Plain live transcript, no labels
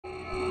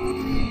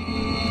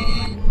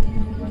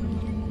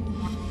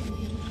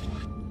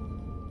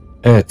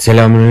Evet,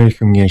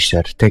 selamünaleyküm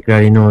gençler.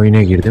 Tekrar yine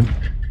oyuna girdim.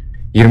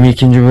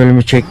 22.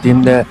 bölümü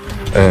çektiğimde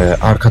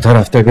arka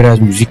tarafta biraz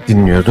müzik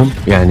dinliyordum.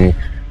 Yani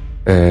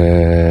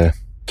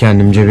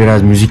kendimce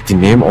biraz müzik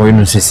dinleyeyim.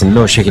 Oyunun sesini de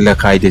o şekilde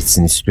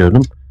kaydetsin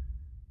istiyordum.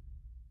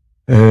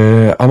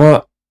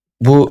 Ama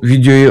bu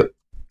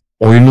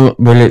oyunu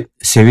böyle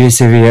seviye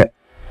seviye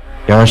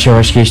yavaş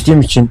yavaş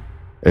geçtiğim için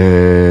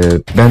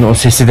ben o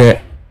sesi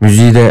de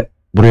müziği de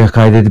buraya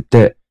kaydedip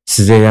de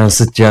size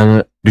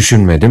yansıtacağını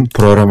düşünmedim.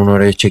 Programın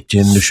oraya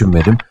çekeceğini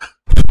düşünmedim.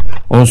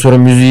 Ondan sonra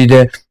müziği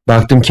de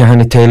baktım ki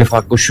hani telif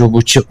hakkı şu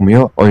bu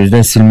çıkmıyor. O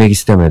yüzden silmek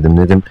istemedim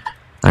dedim.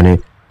 Hani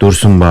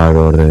dursun bari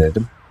orada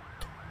dedim.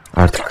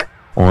 Artık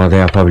ona da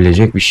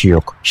yapabilecek bir şey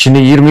yok. Şimdi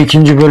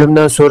 22.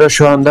 bölümden sonra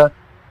şu anda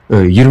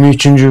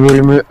 23.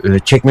 bölümü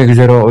çekmek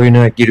üzere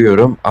oyuna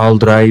giriyorum. All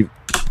drive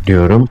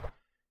diyorum.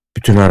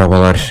 Bütün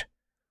arabalar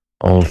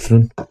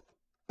olsun.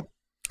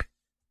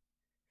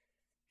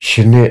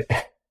 Şimdi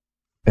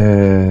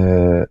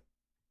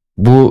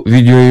bu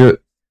videoyu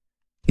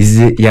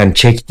yani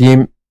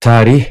çektiğim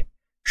tarih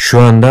şu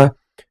anda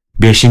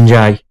 5.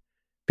 ay.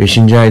 5.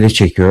 ayda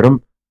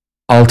çekiyorum.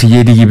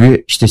 6-7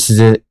 gibi işte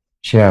size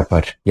şey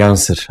yapar,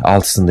 yansır.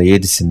 6'sında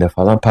 7'sinde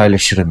falan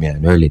paylaşırım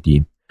yani, öyle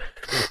diyeyim.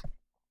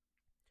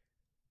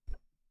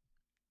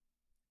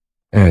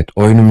 Evet,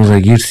 oyunumuza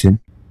girsin.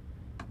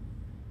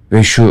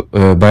 Ve şu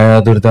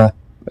bayağıdır da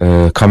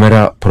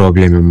kamera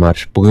problemim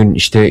var. Bugün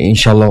işte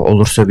inşallah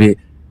olursa bir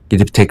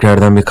gidip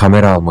tekrardan bir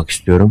kamera almak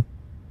istiyorum.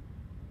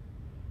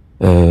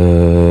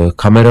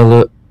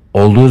 Kameralı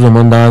olduğu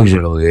zaman daha güzel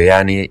oluyor.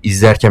 Yani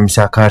izlerken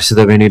mesela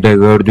karşıda beni de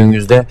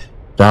gördüğünüzde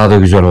daha da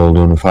güzel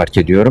olduğunu fark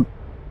ediyorum.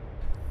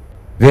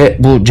 Ve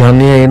bu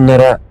canlı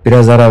yayınlara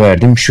biraz ara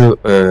verdim. Şu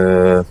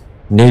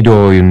neydi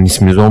o oyunun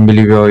ismi?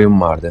 Zombili bir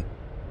oyun vardı.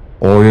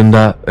 O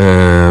oyunda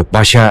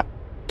başa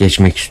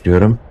geçmek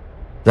istiyorum.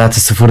 Zaten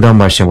sıfırdan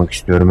başlamak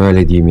istiyorum,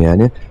 öyle diyeyim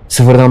yani.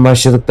 Sıfırdan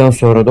başladıktan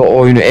sonra da o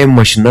oyunu en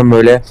başından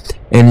böyle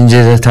en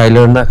ince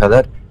detaylarına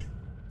kadar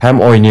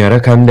hem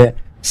oynayarak hem de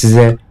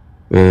size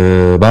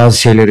bazı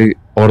şeyleri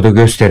orada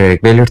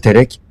göstererek,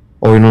 belirterek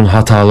oyunun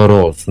hataları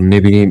olsun,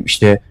 ne bileyim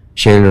işte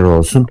şeyler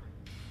olsun.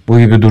 Bu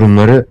gibi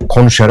durumları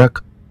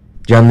konuşarak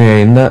canlı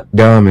yayında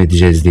devam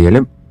edeceğiz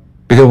diyelim.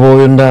 Bir de bu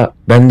oyunda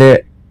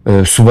bende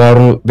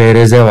Subaru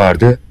RSR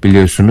vardı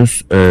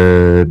biliyorsunuz.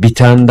 Bir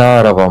tane daha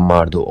arabam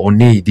vardı. O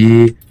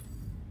neydi?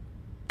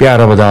 Bir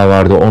araba daha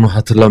vardı. Onu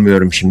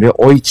hatırlamıyorum şimdi.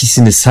 O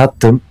ikisini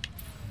sattım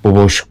bu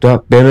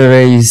boşlukta.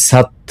 BMW'yi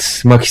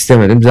satmak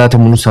istemedim.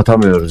 Zaten bunu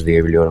satamıyoruz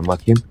diye biliyorum.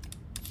 Bakayım.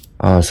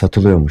 Aa,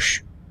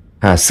 satılıyormuş.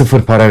 Ha,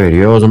 sıfır para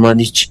veriyor. O zaman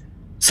hiç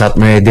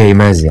satmaya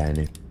değmez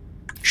yani.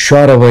 Şu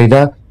arabayı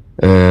da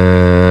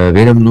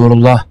benim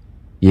Nurullah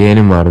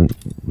yeğenim var.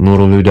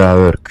 Nurul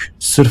Hüdaverk.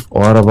 Sırf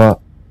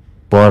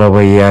bu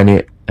arabayı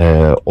yani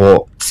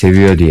o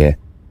seviyor diye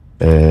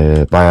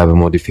bayağı bir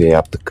modifiye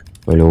yaptık.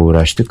 Böyle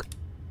uğraştık.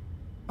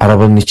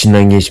 Arabanın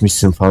içinden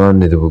geçmişsin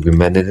falan dedi bugün.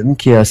 Ben de dedim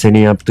ki ya senin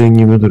yaptığın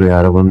gibi duruyor.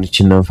 Arabanın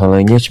içinden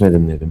falan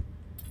geçmedim dedim.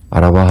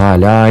 Araba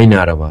hala aynı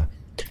araba.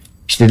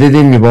 İşte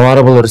dediğim gibi o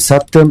arabaları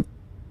sattım.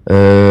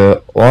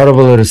 O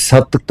arabaları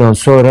sattıktan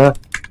sonra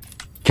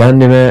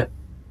kendime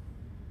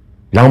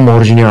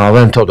Lamborghini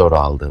Aventador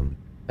aldım.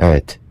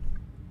 Evet.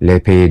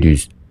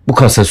 LP700. Bu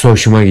kasası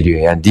hoşuma gidiyor.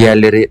 Yani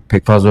diğerleri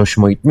pek fazla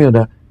hoşuma gitmiyor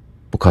da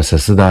bu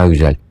kasası daha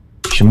güzel.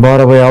 Şimdi bu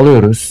arabayı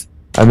alıyoruz.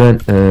 Hemen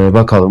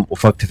bakalım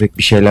ufak tefek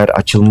bir şeyler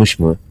açılmış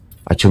mı?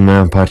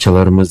 Açılmayan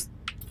parçalarımız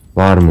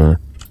var mı?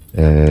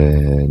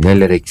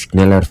 Neler eksik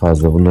neler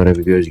fazla, bunlara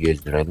bir göz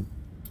gezdirelim.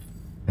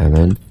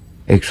 Hemen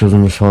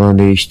egzozumuz falan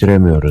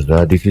değiştiremiyoruz.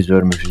 Daha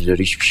difüzör müfüzör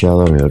hiçbir şey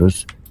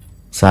alamıyoruz.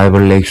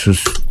 Cyber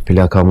Lexsus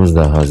plakamız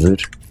da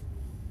hazır.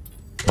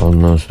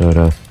 Ondan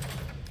sonra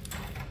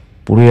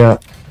buraya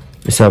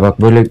mesela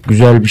bak böyle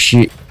güzel bir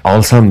şey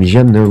alsam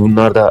diyeceğim de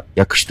bunlar da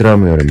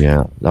yakıştıramıyorum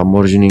ya.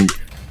 Lamborghini'nin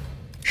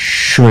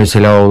şu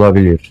mesela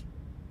olabilir.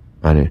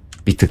 Hani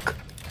bir tık.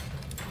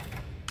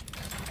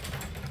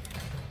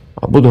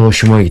 Bu da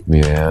hoşuma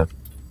gitmiyor ya.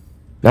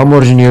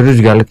 Lamborghini'ye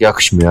rüzgarlık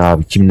yakışmıyor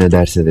abi. Kim ne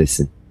derse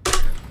desin.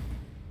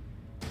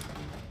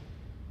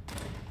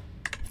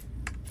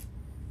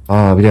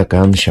 Aa, bir dakika,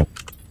 yanlış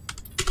yaptık.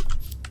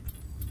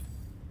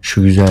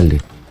 Şu güzeldi.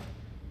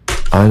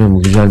 Aynen,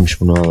 bu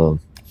güzelmiş, bunu alalım.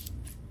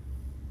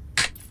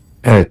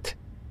 Evet.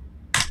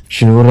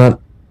 Şimdi buradan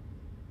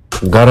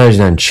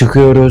garajdan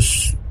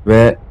çıkıyoruz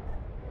ve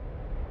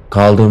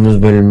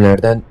kaldığımız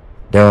bölümlerden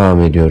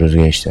devam ediyoruz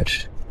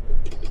gençler.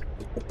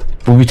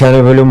 Bu bir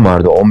tane bölüm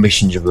vardı,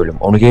 15. bölüm.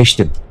 Onu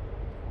geçtim.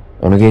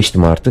 Onu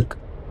geçtim artık.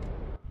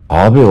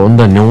 Abi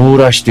onda ne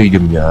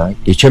uğraştıydım ya.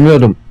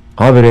 Geçemiyordum.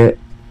 Habire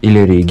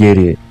ileri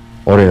geri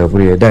oraya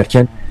buraya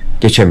derken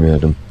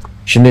geçemiyordum.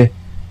 Şimdi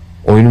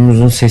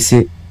oyunumuzun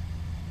sesi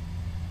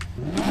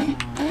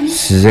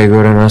size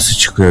göre nasıl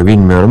çıkıyor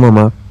bilmiyorum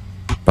ama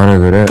bana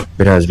göre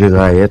biraz bir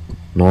gayet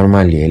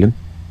normal diyelim.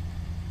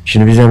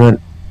 Şimdi biz hemen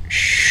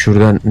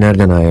şuradan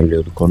nereden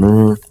ayarlıyorduk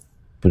onu?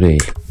 Bu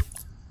değil.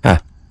 Heh,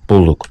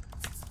 bulduk.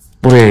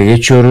 Buraya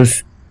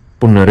geçiyoruz.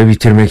 Bunları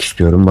bitirmek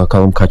istiyorum.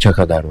 Bakalım kaça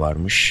kadar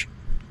varmış.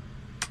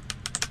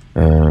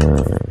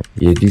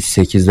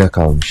 7-8'de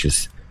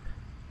kalmışız.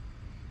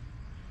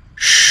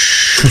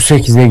 Şu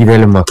 8'e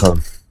gidelim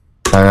bakalım.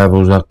 Bayağı bir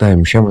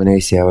uzaktaymış ama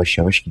neyse, yavaş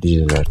yavaş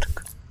gideceğiz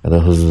artık. Ya da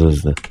hızlı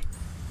hızlı.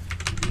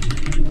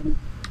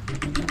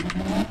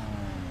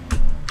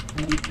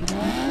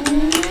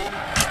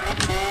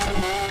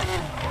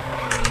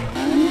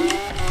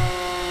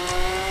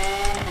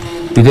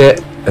 Bir de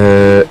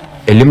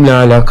elimle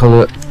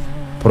alakalı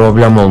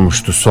problem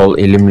olmuştu. Sol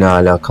elimle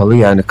alakalı.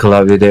 Yani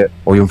klavyede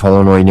oyun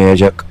falan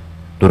oynayacak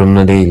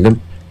durumda değildim.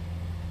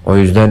 O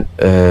yüzden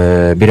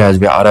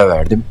biraz bir ara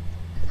verdim.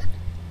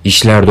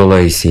 İşler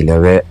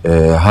dolayısıyla ve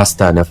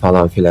hastane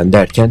falan filan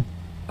derken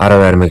ara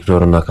vermek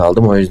zorunda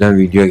kaldım. O yüzden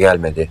video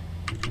gelmedi.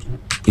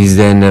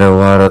 İzleyenlere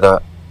bu arada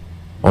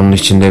onun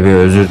için de bir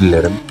özür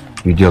dilerim.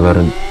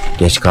 Videoların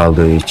geç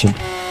kaldığı için.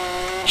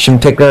 Şimdi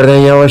tekrardan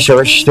yavaş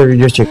yavaş işte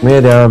video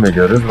çekmeye devam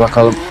ediyoruz.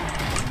 Bakalım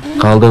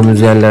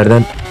kaldığımız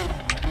yerlerden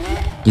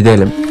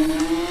gidelim.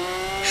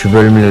 Şu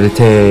bölümleri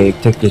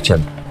tek tek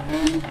geçelim.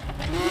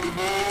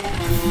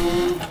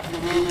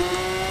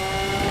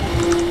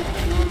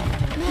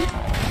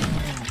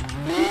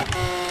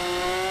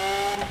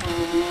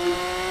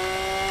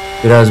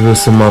 Biraz bir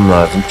ısınmam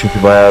lazım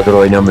çünkü bayağıdır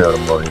oynamıyorum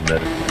bu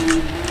oyunları.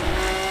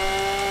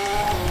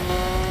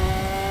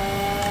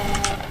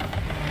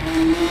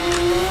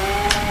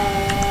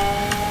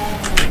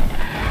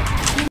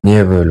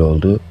 Niye böyle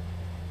oldu?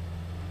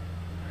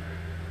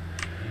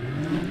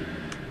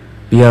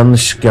 Bir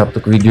yanlışlık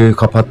yaptık. Videoyu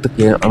kapattık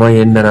ama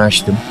yeniden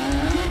açtım.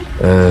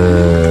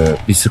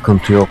 Bir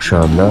sıkıntı yok şu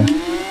anda.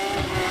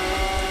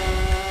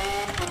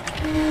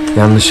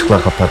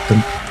 Yanlışlıkla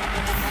kapattım.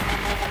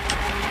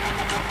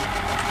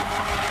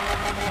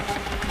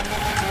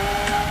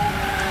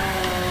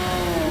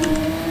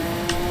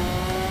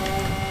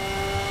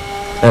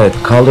 Evet,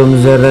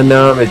 kaldığımız yerden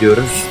devam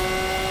ediyoruz.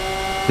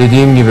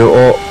 Dediğim gibi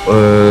o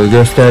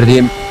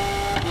gösterdiğim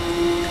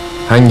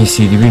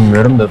hangisiydi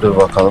bilmiyorum da dur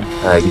bakalım.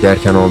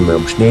 Giderken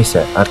olmuyormuş.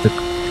 Neyse artık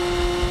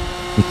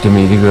gitti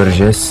miydi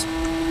göreceğiz.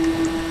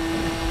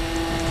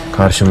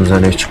 Karşımıza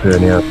ne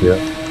çıkıyor, ne yapıyor.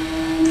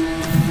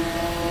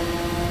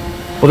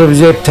 O da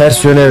bize hep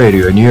ters yöne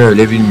veriyor. Niye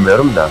öyle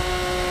bilmiyorum da.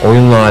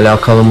 Oyunla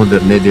alakalı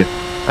mıdır nedir?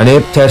 Hani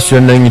hep ters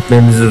yönden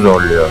gitmemizi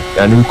zorluyor.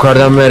 Yani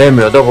yukarıdan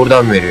veremiyor da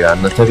buradan veriyor.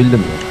 Anlatabildim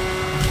mi?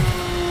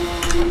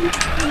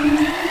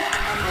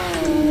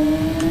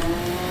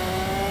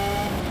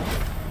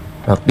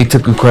 Bak bir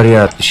tık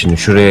yukarıya attı şimdi.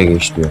 Şuraya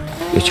geç diyor.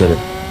 Geçelim.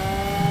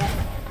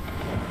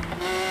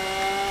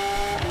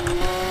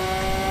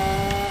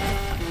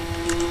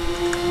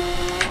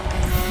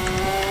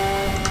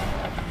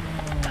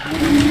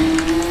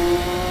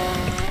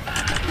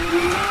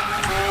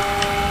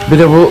 Bir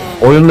de bu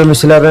oyunda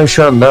mesela ben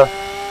şu anda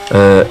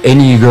en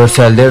iyi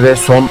görselde ve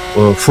son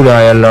full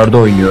ayarlarda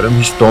oynuyorum.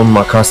 Hiç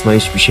donma, kasma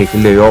hiçbir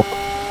şekilde yok.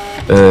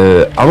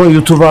 Ama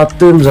YouTube'a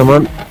attığım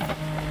zaman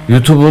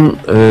YouTube'un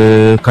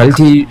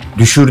kaliteyi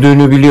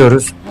düşürdüğünü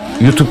biliyoruz.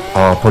 YouTube,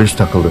 polis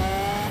takıldı.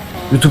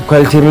 YouTube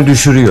kalitemi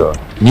düşürüyor.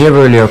 Niye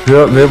böyle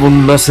yapıyor ve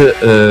bunu nasıl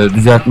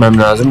düzeltmem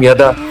lazım ya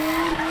da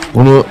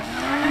bunu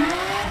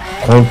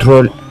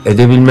kontrol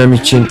edebilmem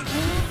için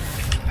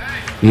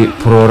bir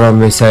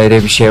program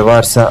vesaire bir şey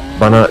varsa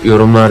bana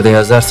yorumlarda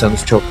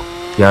yazarsanız çok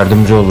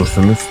yardımcı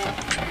olursunuz.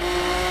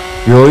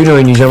 Bir oyun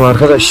oynayacağım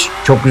arkadaş.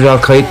 Çok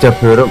güzel kayıt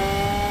yapıyorum.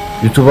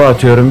 YouTube'a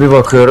atıyorum, bir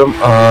bakıyorum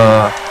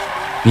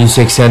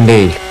 1080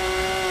 değil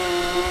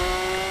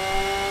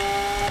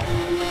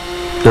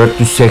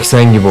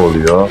 480 gibi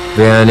oluyor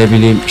veya ne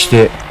bileyim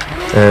işte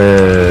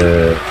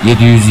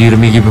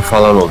 720 gibi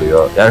falan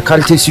oluyor. Yani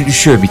kalitesi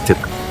düşüyor bir tık.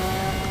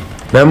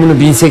 Ben bunu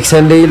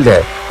 1080 değil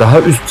de daha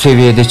üst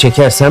seviyede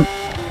çekersem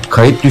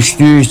kayıt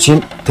düştüğü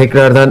için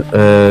tekrardan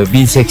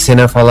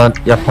 1080'e falan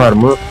yapar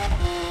mı?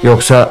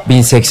 Yoksa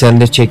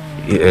 1080'de çek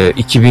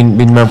 2000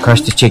 bilmem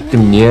kaçta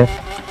çektim niye?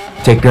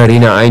 Tekrar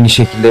yine aynı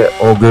şekilde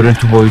o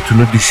görüntü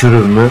boyutunu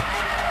düşürür mü?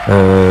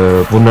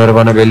 Bunları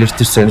bana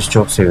belirtirseniz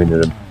çok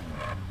sevinirim.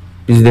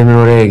 Biz demin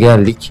oraya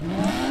geldik.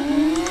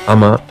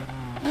 Ama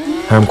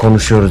hem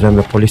konuşuyoruz hem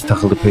de polis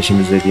takıldı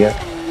peşimize diye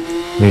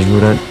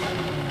mecburen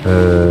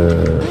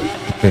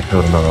gitmek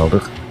zorunda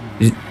kaldık.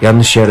 Biz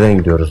yanlış yerden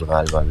gidiyoruz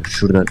galiba.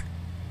 Şuradan.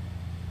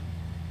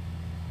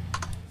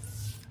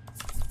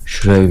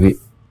 Şurayı bir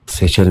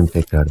seçelim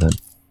tekrardan.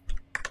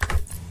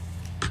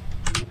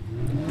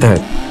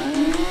 Evet.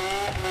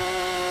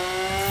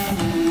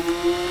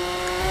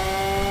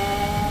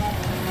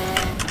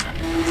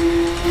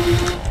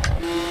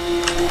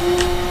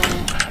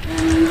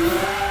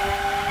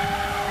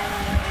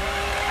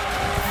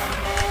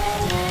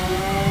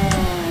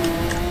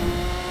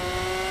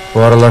 Bu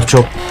aralar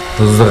çok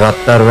hızlı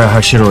katlar ve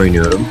haşin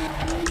oynuyorum.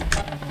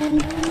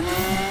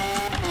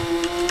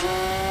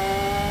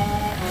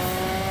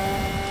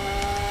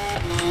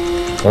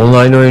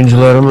 Online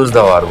oyuncularımız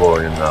da var bu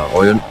oyunda.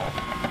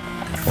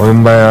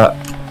 Oyun bayağı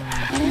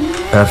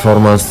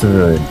performanslı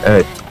bir oyun.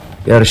 Evet,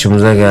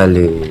 yarışımıza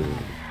geldi.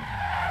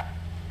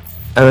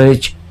 Hemen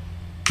hiç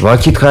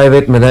vakit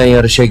kaybetmeden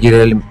yarışa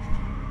girelim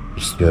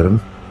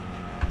istiyorum.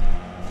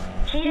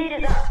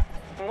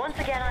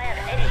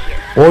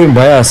 O oyun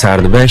bayağı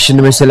sardı. Ben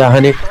şimdi mesela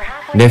hani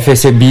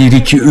nefese 1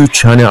 2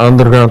 3 hani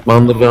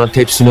underground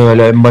hepsini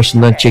öyle en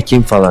başından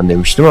çekeyim falan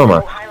demiştim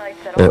ama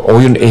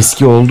oyun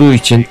eski olduğu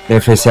için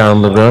nefese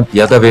underground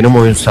ya da benim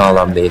oyun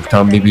sağlam değil.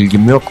 Tam bir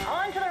bilgim yok.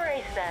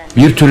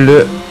 Bir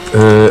türlü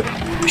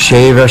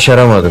şeyi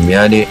başaramadım.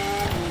 Yani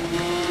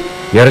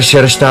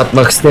yarışta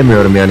atmak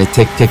istemiyorum yani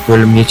tek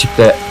bölüm geçip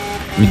de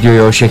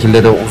videoyu o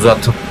şekilde de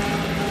uzatıp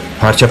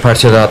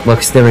parça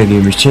dağıtmak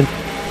istemediğim için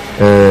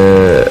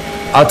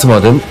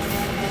atmadım.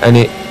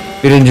 Hani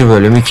birinci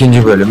bölüm,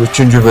 ikinci bölüm,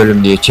 üçüncü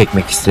bölüm diye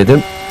çekmek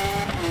istedim.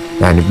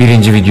 Yani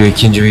birinci video,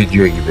 ikinci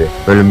video gibi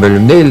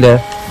bölüm değil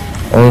de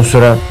ondan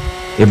sonra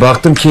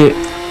baktım ki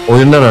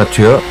oyundan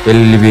atıyor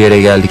belirli bir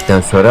yere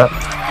geldikten sonra.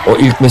 O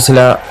ilk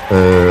mesela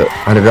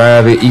hani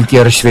bayağı bir ilk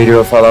yarış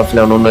veriyor falan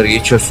filan, onları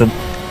geçiyorsun.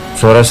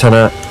 Sonra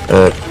sana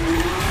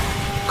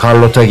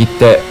Carlot'a git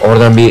de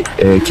oradan bir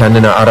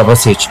kendine araba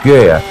seç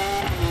diyor ya.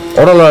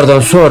 Oralardan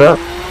sonra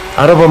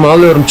arabamı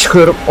alıyorum,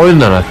 çıkıyorum,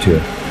 oyundan atıyor.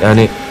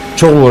 Yani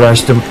çok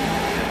uğraştım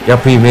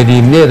yapayım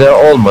edeyim diye de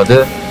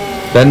olmadı.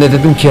 Ben de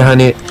dedim ki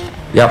hani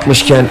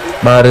yapmışken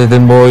bari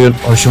dedim bu oyun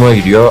hoşuma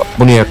gidiyor,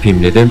 bunu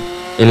yapayım dedim.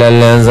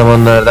 İlerleyen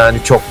zamanlarda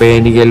hani çok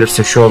beğeni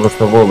gelirse, şu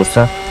olursa bu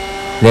olursa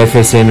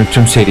NFS'nin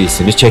tüm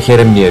serisini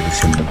çekerim diye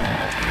düşündüm.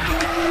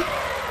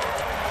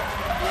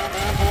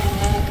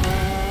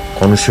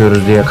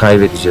 Konuşuyoruz diye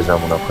kaybedeceğiz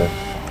amına koyayım.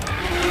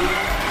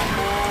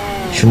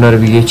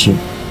 Şunları bir geçeyim.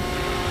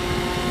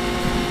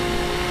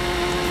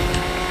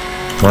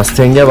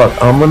 Mustang'e bak,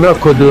 amına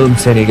koduğum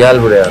seni,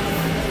 gel buraya.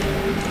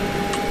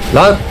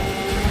 Lan!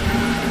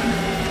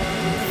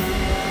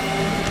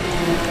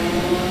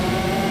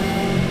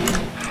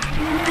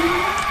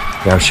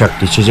 Yavşak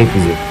geçecek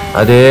bizi.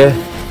 Hadi.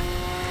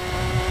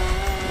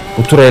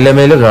 Bu tur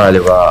elemeli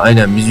galiba.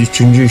 Aynen, biz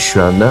üçüncüyüz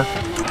şu anda.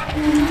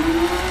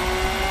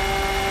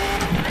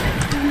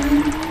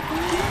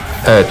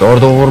 Evet,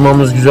 orada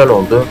vurmamız güzel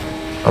oldu.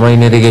 Ama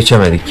yine de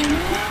geçemedik.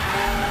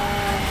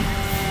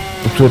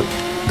 Bu tur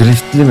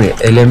driftli mi,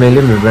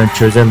 elemeli mi, ben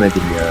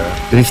çözemedim ya.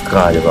 Drift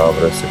galiba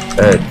burası.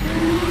 Evet.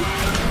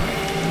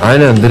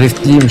 Aynen,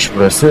 driftliymiş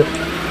burası.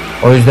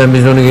 O yüzden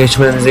biz onu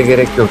geçmemize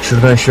gerek yok.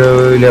 Şuradan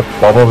şöyle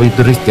baba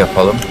bir drift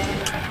yapalım.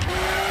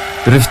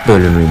 Drift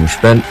bölümüymüş.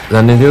 Ben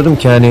zannediyordum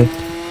ki hani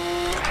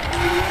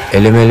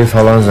elemeli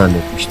falan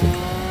zannetmiştim.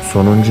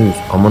 Sonuncuyuz.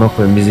 Amına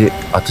koyayım, bizi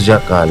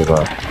atacak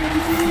galiba.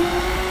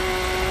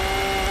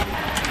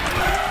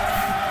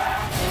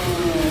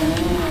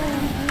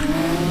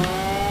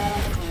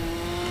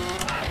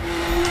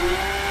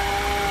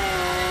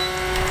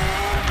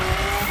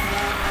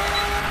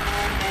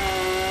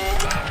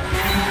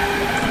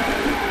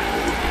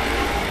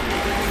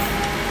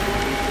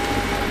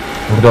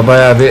 Burada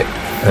bayağı bir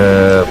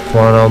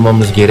puan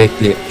almamız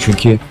gerekli.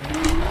 Çünkü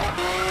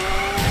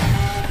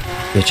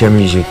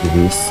geçemeyecek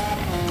gibiyiz.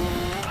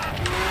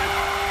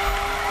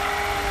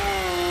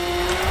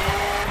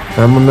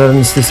 Ben bunların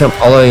istesem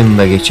alayını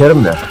da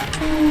geçerim de.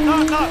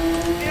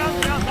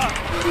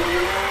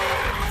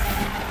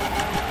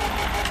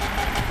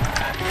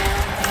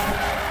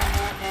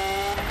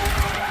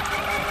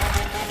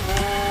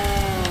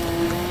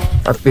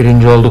 Bak,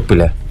 birinci olduk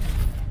bile.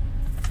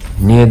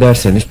 Niye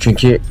derseniz,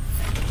 çünkü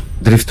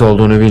drift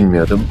olduğunu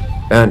bilmiyordum.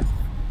 Ben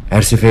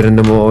her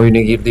seferinde bu oyuna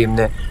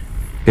girdiğimde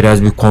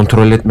biraz bir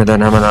kontrol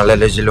etmeden hemen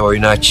alelacele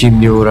oyunu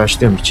açayım diye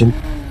uğraştığım için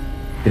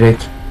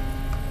direkt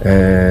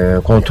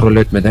kontrol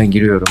etmeden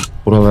giriyorum.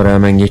 Buralara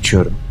hemen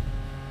geçiyorum.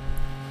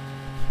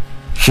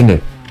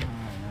 Şimdi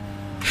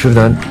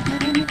şuradan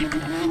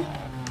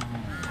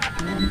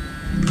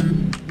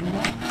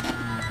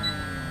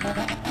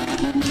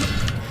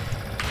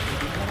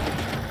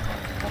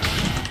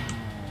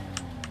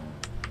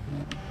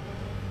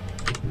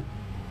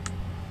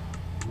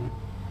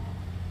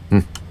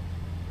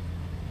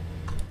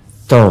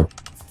tamam.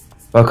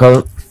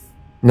 Bakalım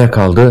ne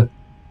kaldı?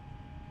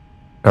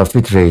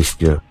 Rapid Race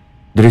diyor.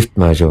 Drift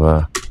mi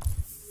acaba?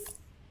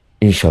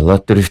 İnşallah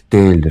drift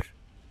değildir.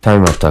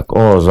 Time Attack.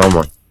 O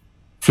zaman.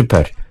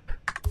 Süper.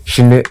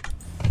 Şimdi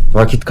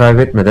vakit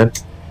kaybetmeden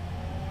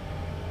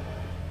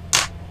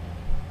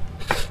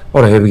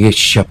oraya bir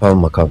geçiş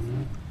yapalım bakalım.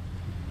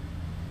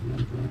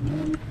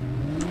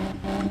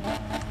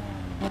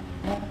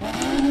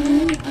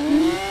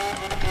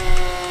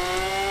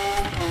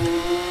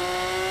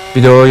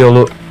 Bir de o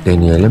yolu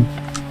deneyelim.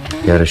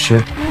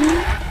 Yarışı.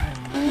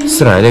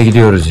 Sırayla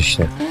gidiyoruz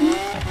işte.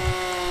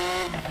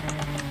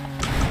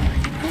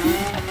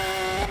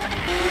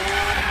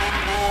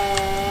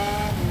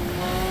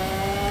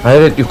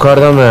 Hayret,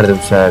 yukarıdan verdi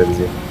bu sefer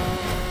bizi.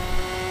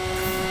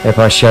 Hep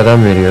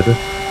aşağıdan veriyordu.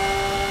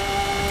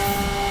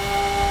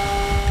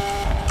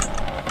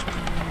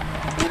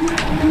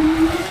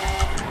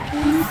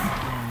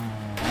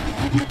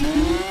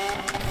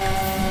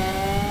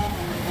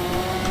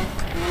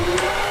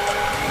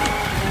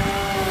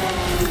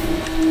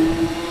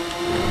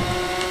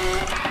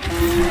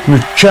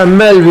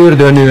 Mükemmel bir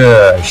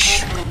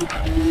dönüş.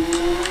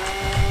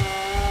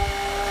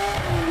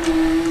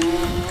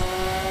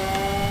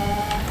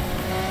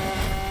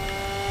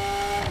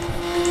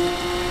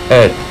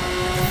 Evet.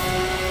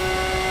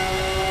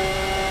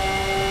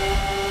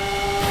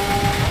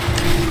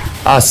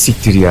 Az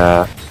siktir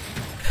ya.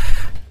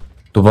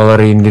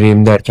 Dubaları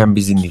indireyim derken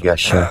biz indik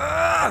aşağı.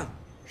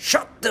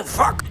 Shut the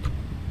fuck.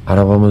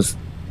 Arabamız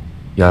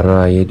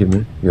yara yedi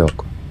mi?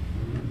 Yok.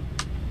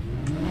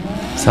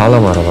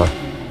 Sağlam araba.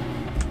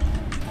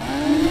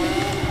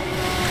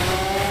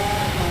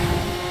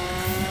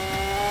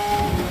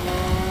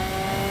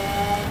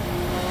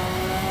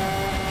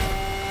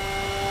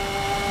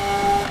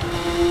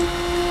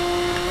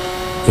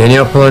 Yeni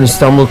yapılan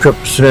İstanbul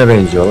Köprüsü'ne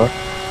benziyorlar.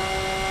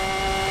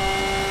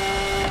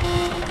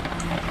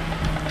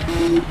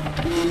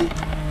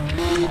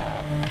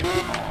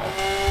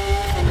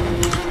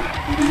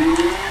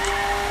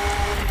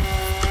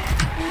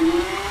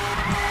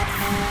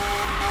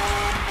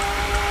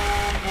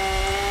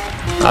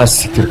 Az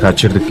siktir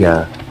kaçırdık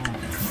ya.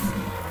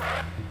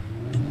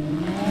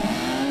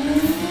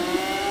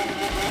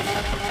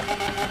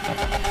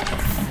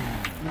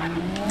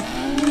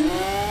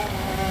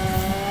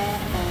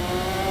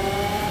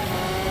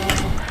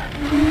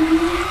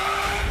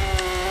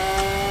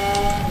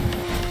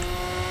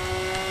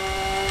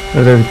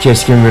 Burada bir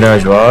keskin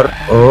viraj var.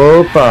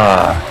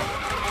 Hoppa.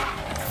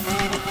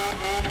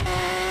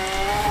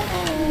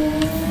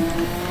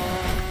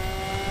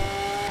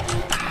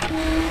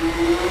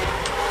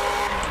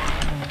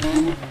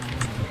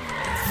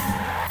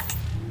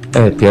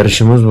 Evet,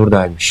 yarışımız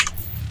buradaymış.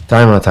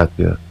 Time attack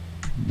diyor.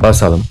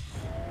 Basalım.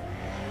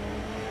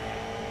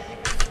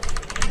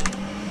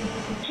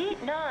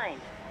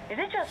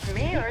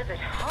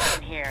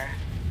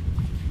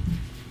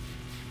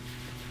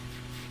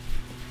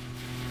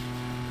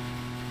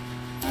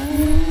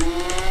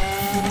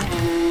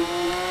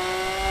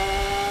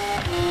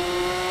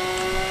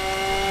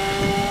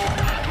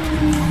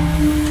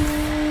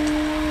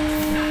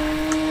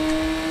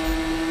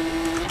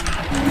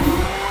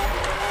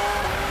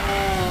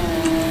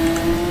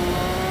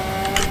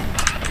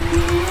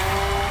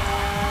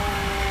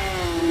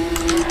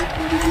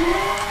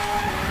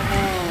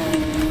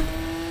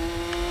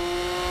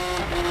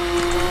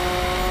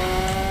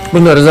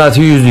 Bunları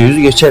zaten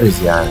 %100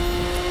 geçeriz yani.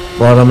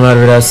 Bu adamlar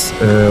biraz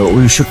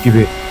uyuşuk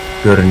gibi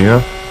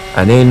görünüyor.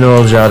 Neyin ne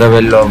olacağı da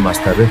belli olmaz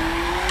tabi.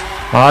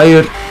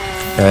 Hayır.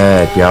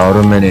 Evet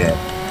yavrum beni.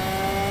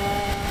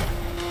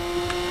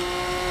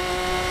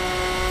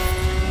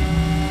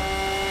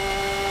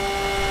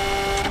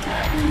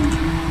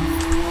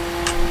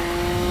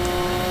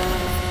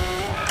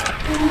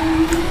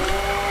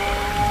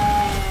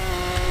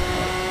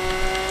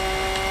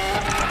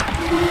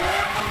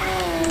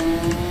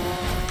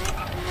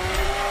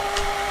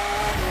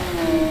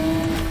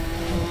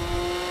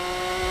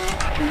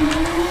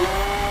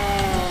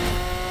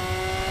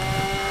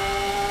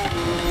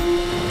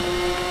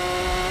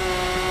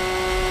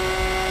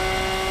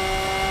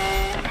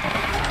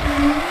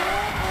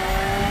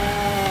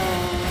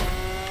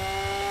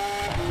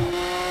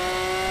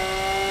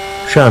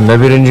 Şu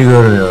anda birinci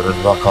görünüyoruz.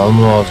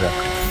 Bakalım ne olacak.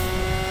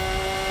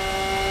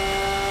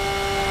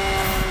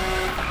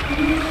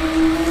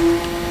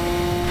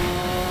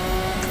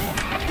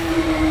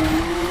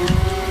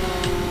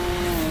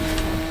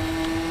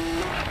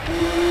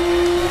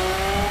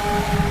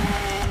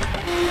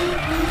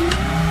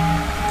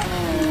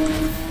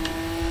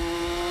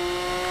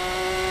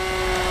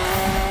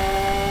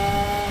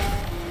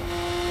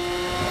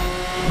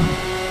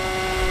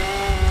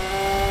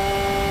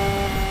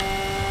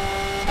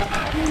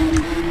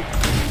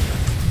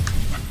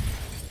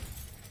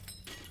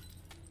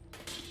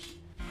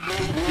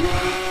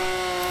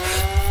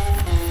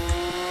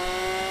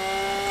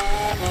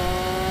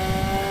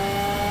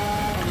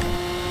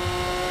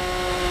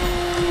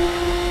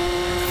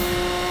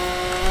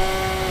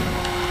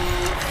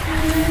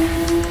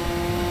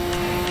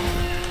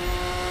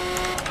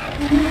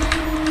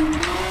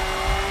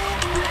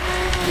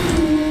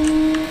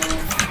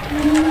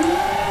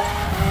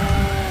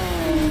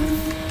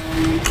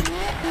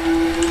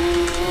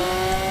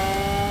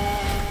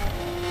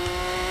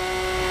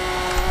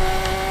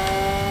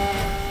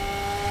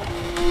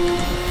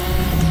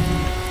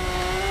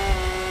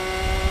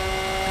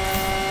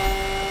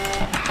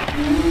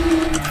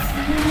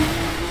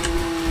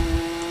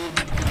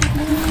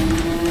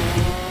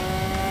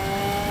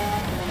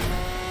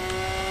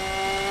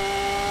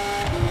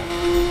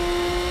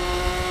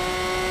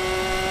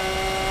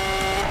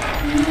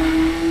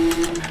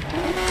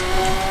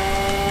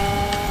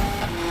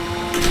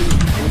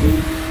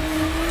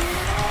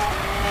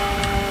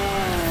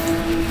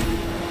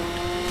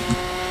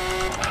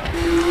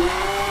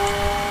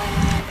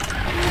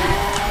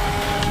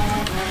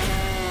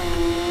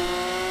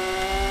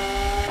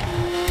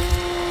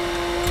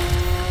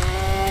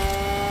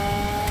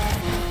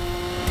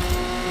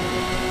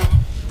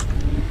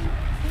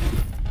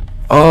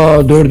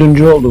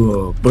 Dördüncü oldu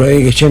bu. Buraya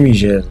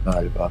geçemeyeceğiz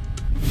galiba.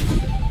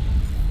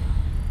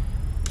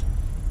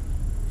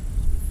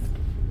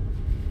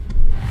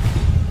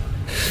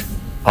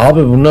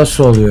 Abi bu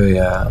nasıl oluyor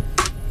ya?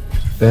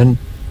 Ben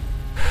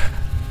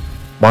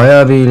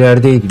bayağı bir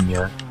ilerideydim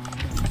ya.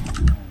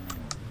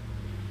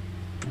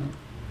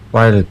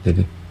 Violet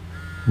dedi.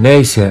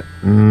 Neyse.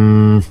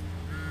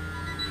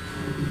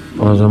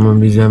 O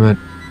zaman biz hemen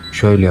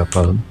şöyle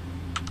yapalım.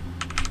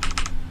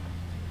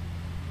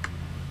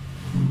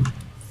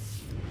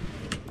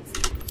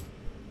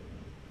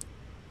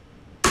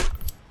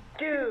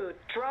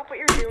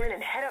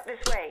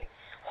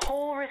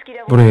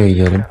 Buraya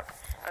gidelim.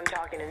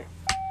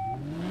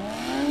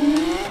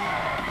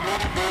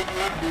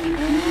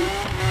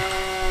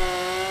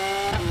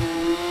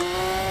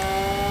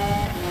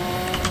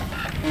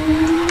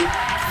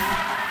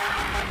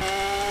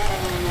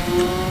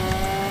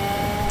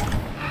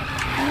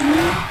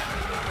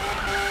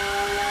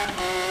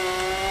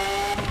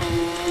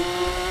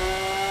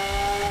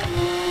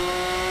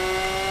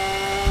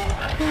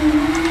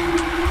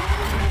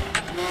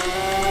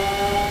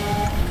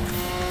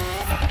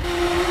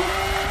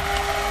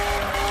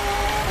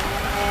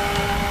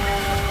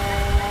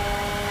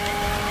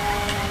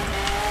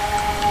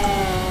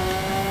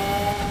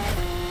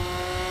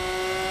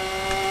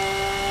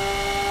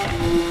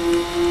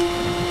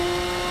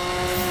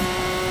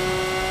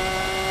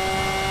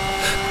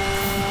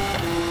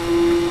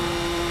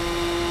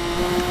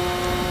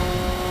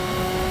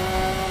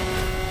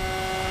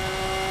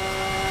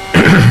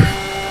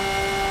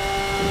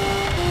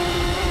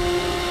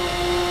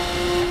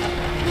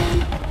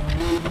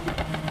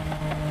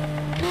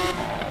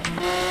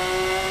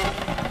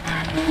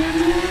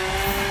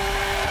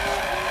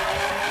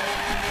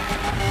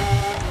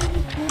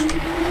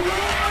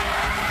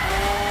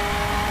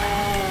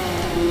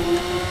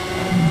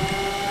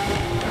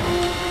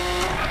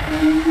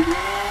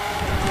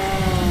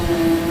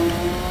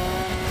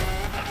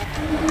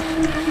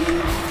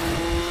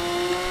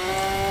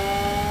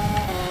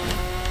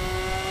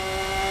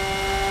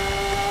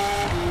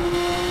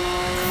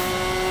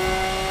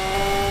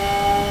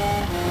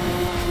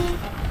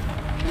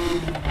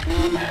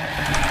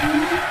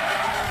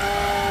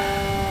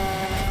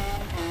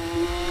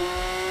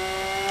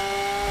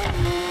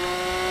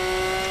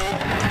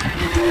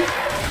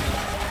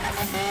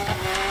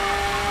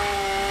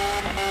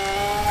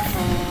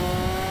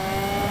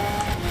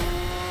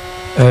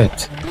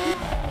 Evet.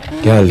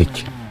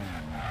 Geldik.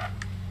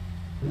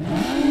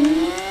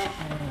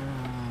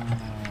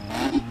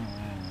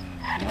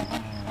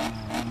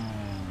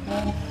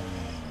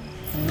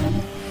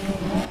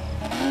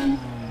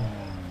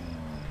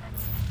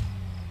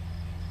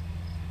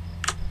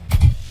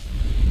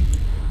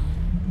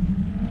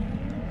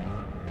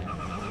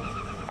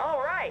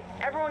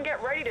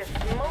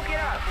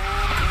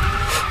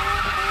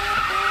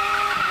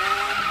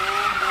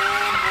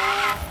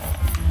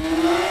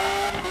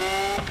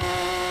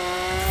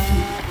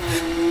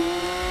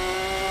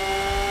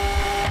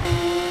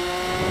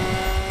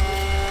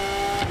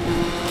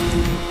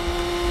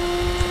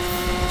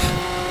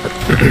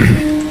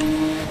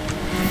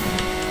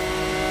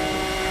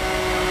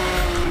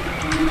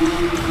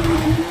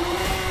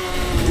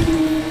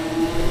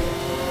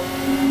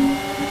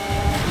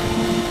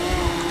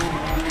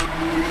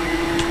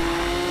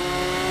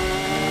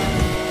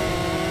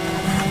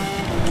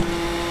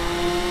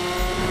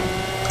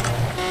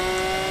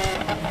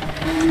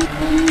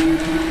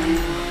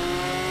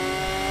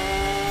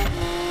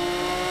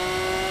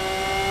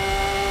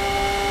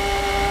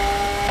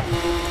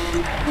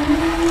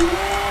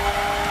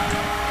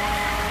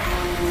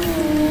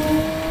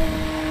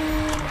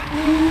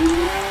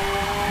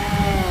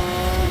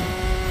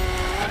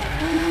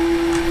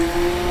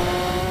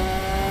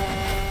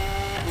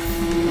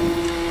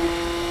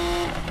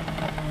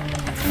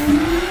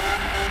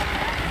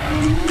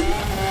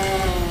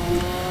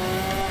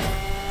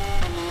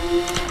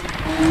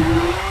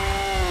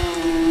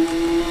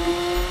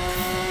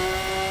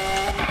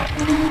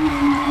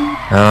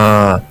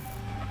 Ha,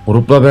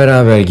 grupla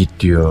beraber git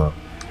diyor.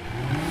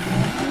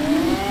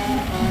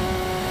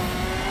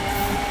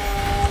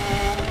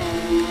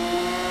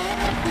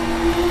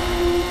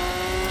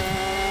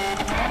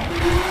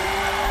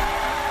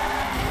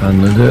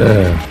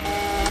 Anladım.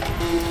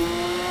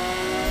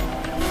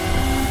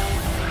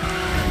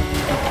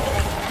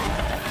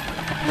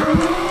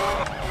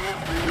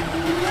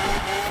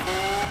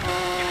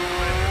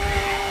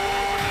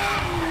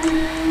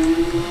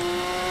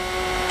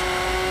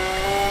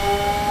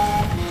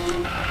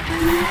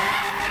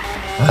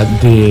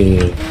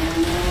 Hadi.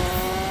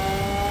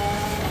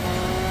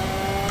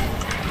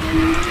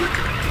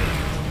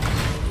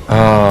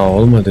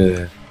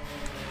 Olmadı.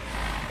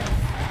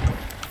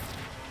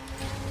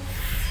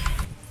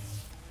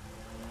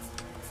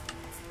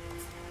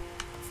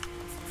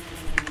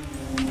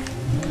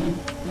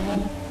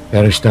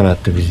 Yarıştan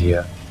attı bizi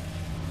ya.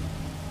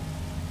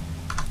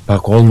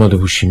 Bak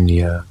olmadı bu şimdi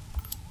ya.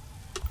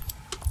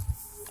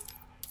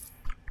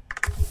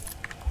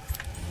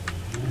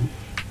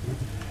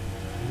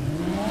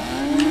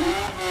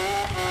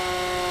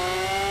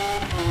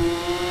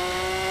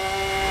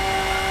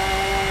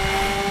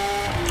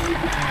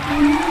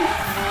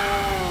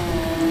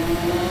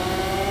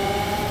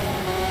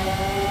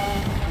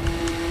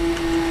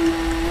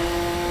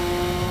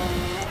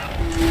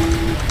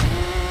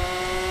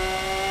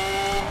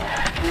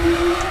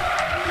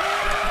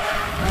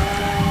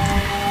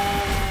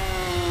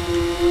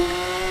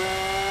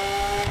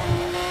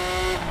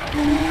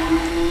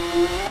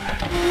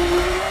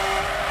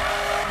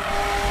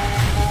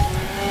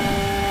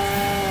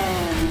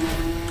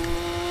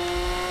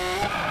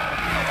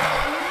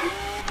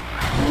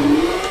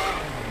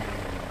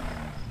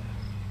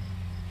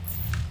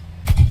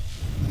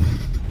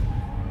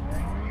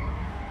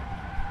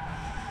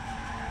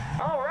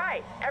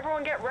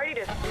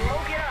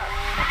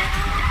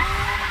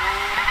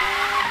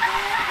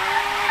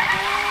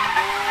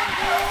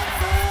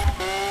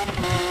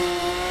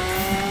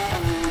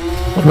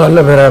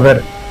 Bunlarla beraber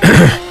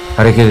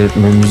hareket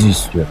etmemizi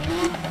istiyor.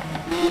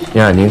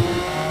 Yani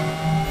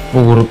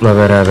bu grupla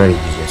beraber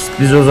gideceğiz.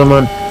 Biz o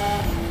zaman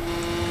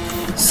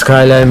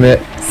Skyline ve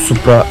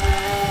Supra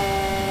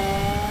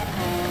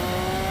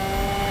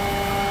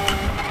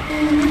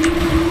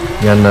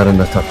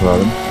yanlarında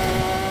takılalım.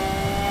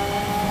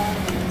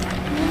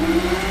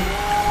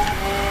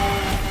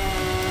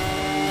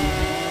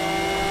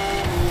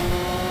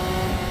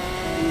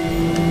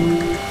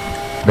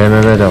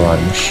 BMW de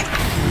varmış.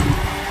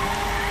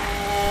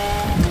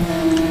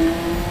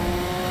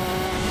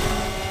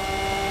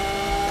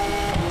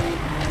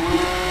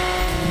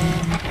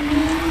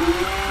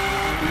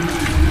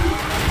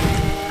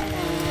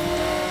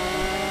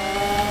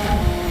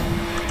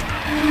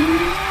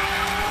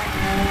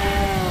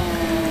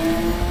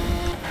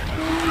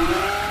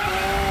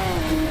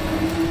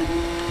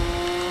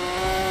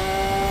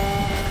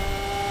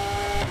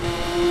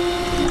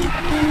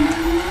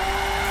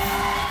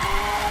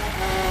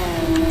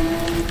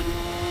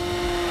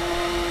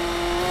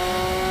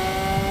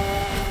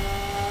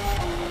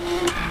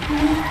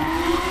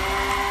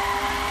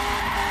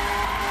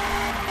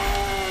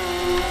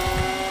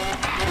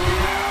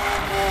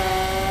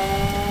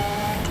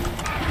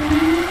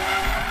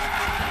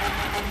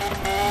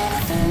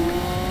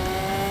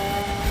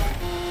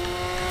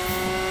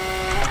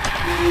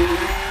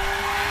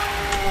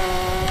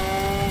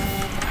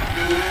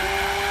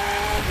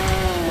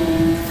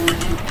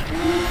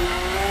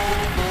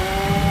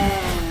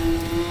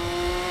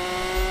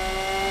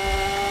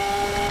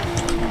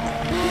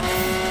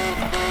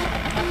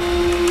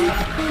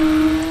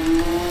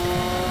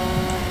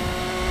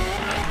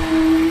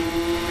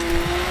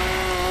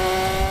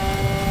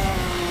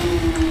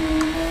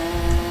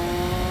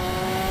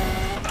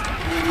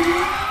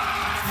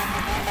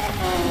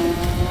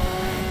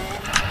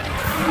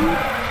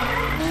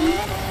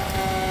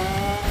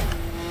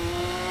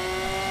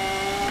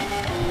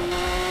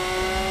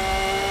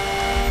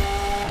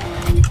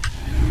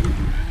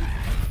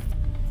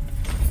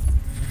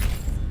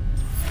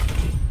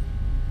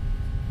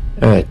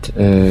 Evet,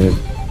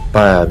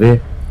 bayağı bir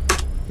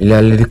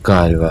ilerledik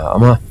galiba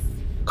ama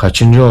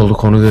kaçıncı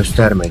olduk onu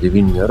göstermedi,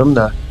 bilmiyorum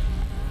da,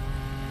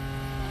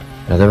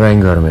 ya da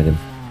ben görmedim.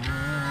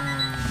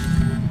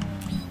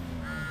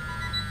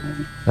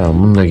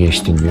 Tamam, bunu da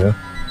geçtin diyor.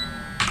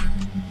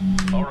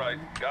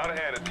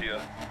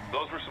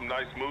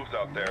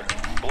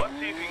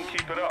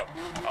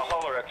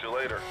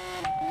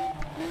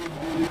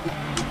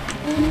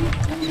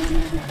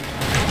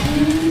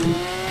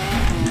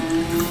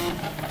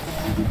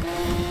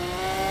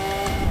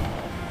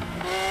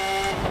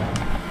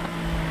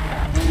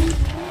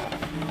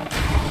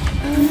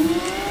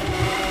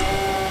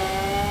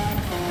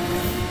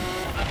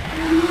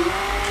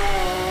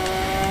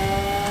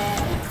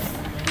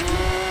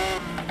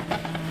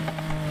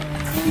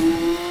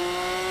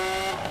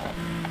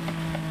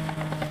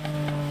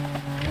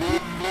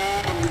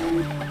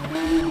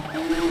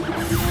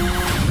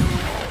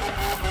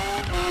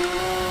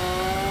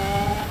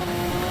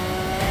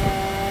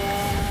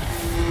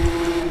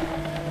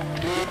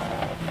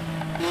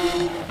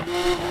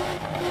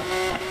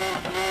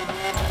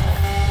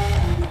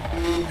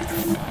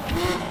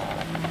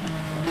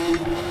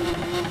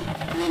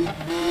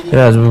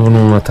 Biraz bir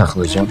bununla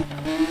takılacağım.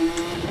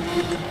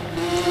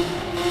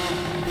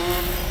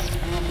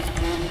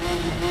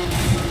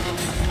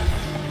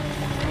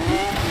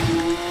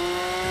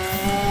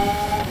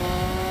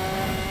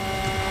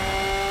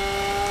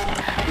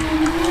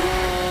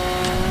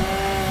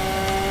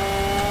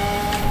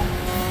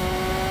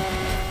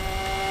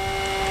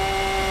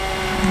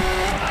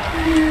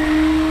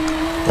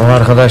 O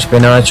arkadaş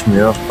beni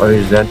açmıyor. O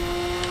yüzden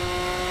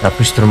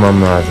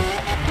yapıştırmam lazım.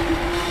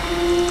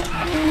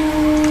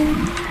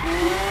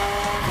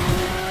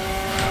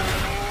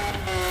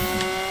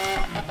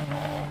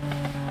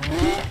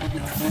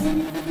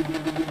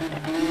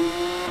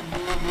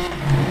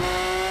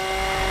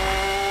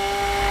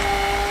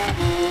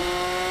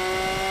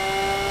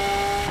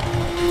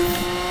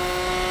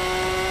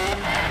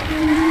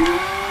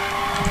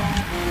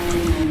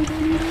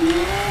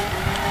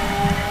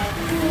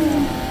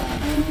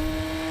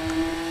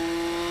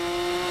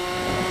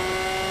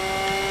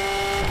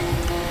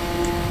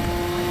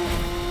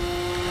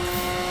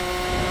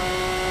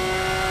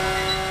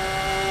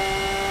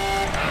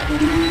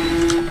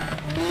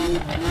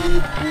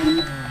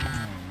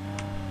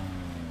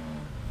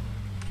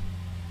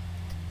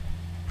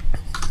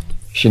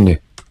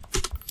 Şimdi.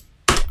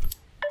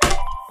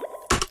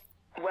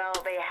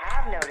 Well, they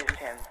have noticed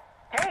him.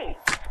 Hey,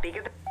 speak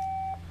of the...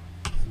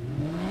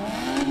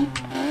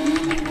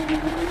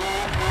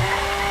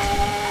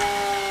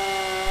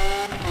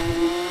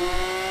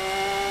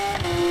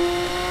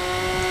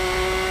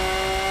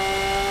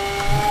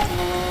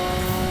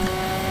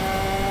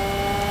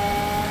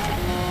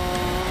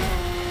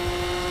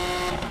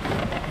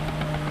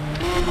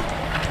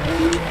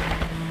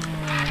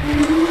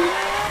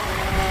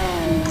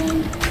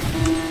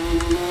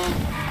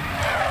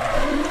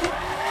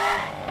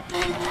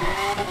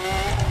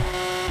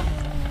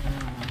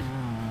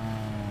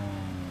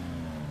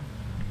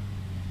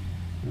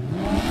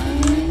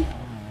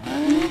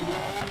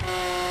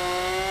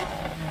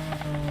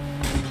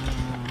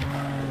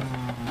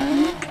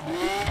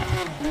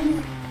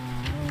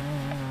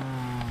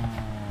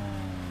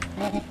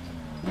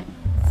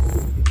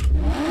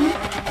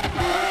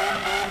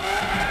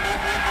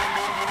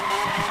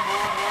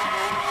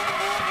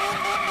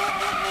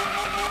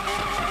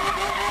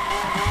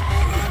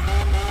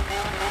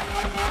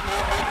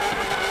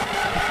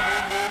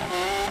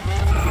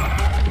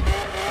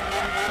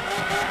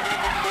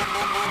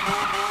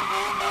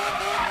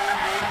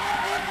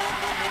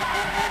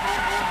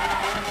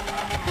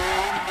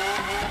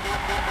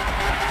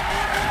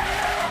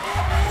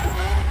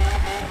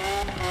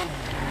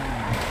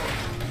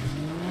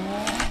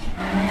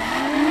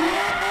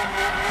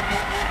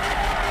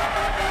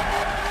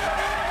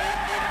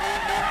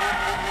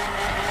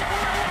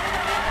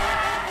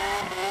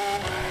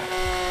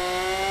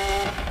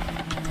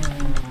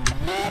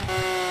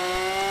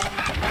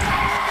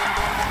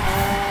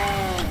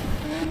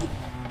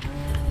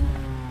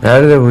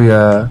 Nerede bu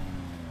ya?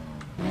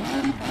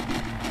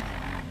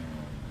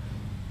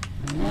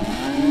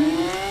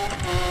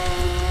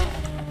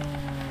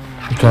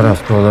 Bu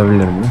tarafta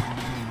olabilir mi?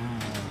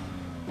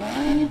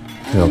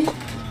 Yok.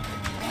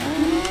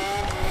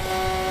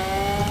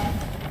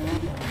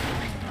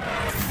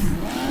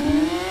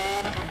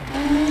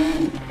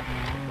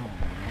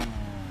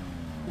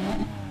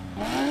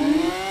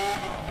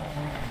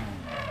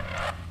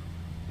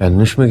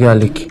 Yanlış mı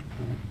geldik?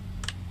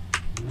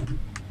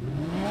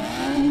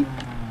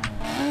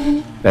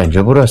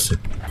 Bence burası.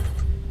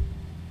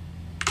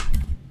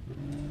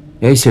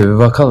 Neyse bir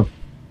bakalım.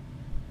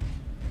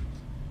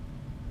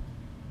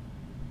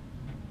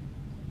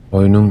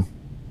 Oyunun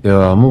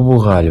devamı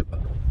bu galiba.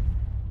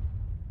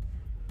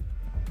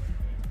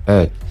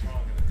 Evet.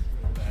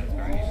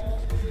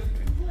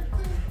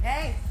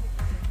 Hey,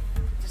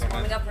 just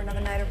warming up for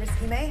another night of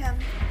risky mayhem.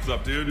 What's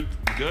up, dude? You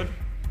good?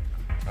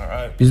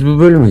 All right. Biz bu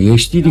bölümü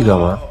geçtiydik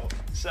ama.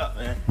 What's up,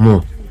 man?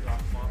 Mu?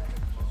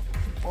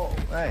 Oh,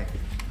 hey.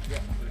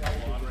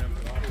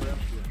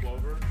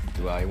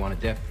 You want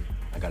a dip?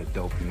 I got a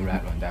dope new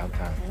rat run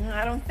downtown.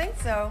 I don't think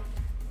so.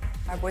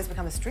 Our boy's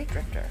become a street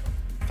drifter.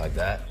 Like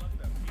that?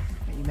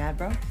 Are you mad,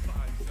 bro?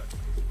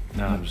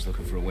 No, I'm just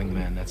looking for a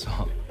wingman, that's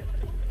all.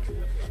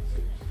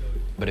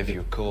 But if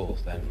you're cool,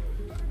 then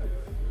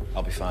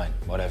I'll be fine.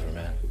 Whatever,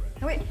 man.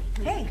 No, wait,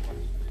 hey.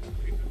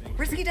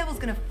 Risky Devil's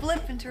gonna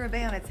flip and turn a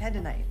bay on its head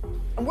tonight.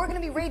 And we're gonna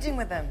be raging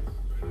with him.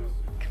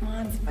 Come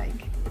on,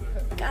 Spike.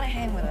 Gotta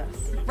hang with us.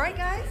 Right,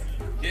 guys?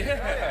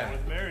 Yeah. I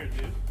was married,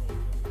 dude.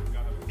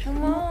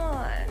 Come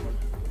on.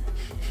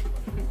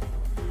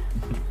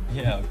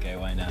 Yeah, okay,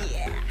 why not?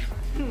 Yeah.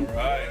 All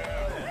right.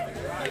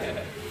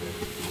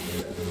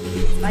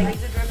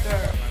 Spike's a drifter.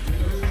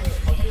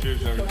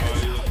 Cheers,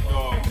 everybody. Let's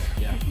go.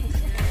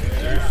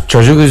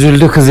 Çocuk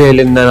üzüldü kızı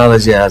elinden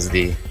alacağız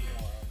diye.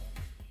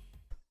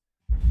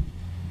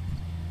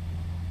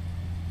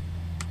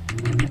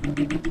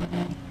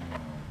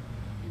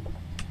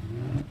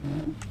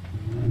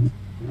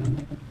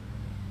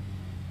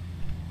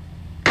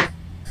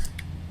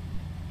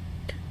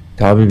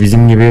 Tabi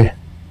bizim gibi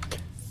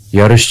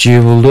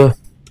yarışçıyı buldu.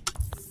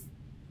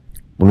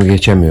 Bunu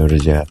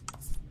geçemiyoruz ya.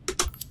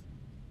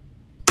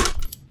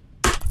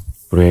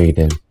 Buraya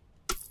gidelim.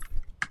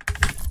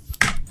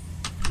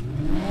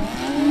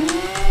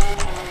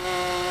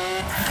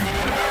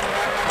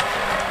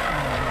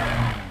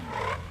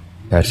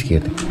 Ters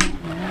girdik.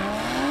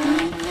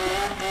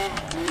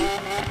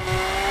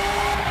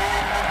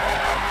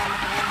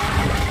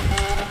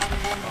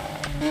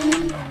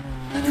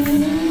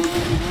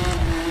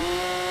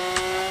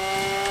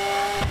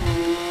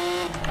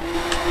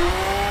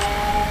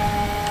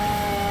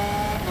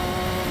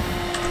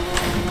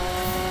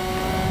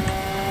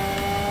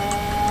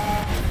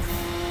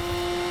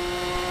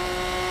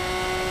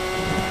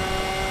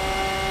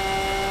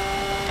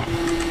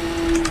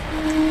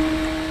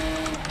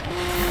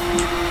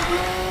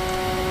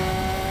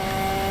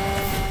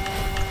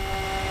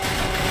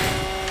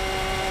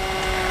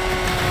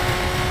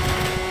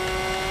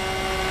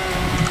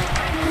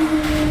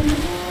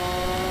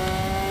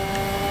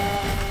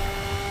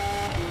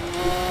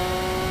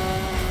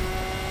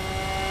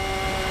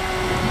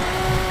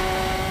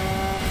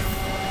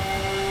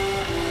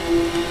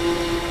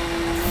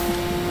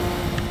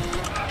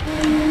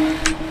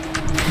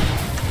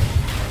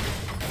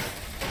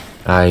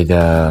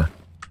 Hayda.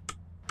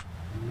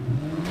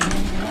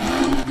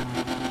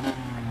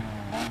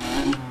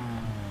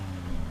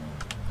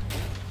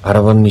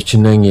 Arabanın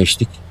içinden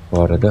geçtik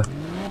bu arada.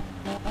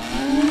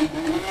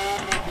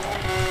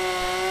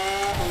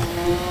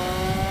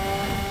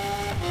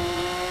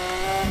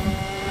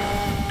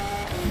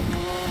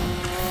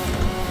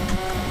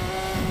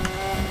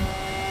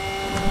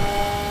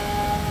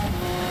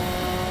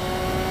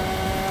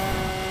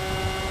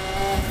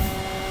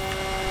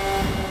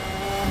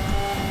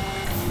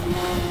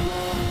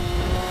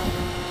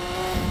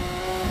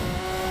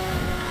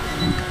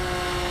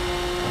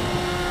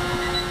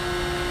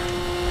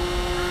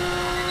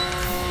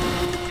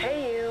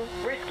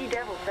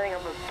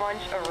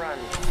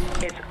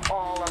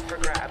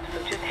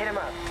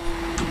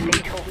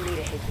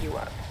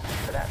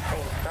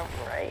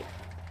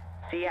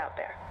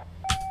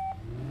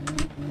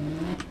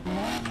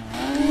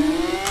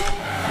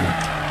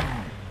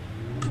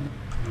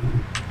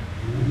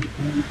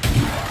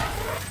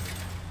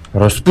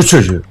 Orospu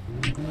çocuğu.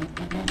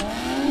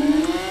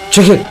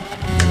 Çekil.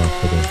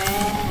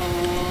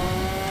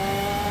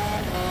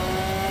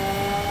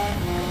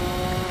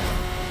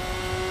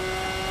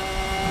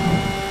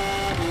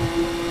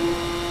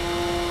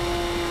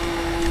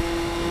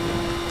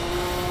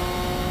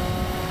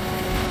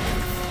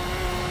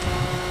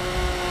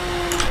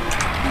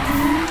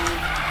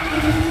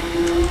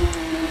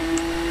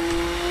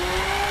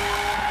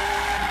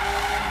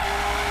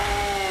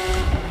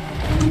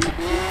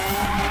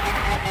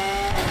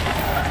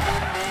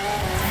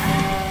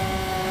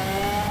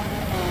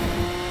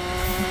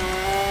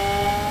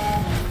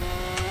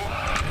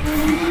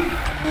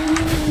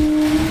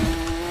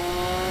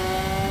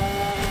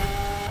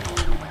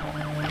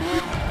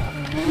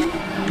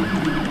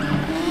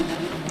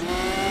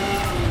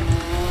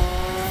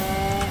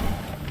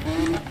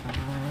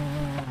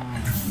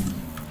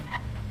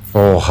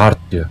 O hard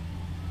diyor.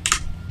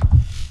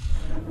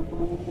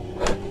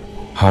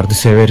 Hard'ı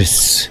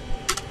severiz.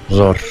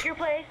 Zor. Pick your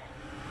place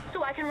so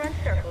I can run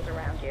circles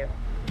around you.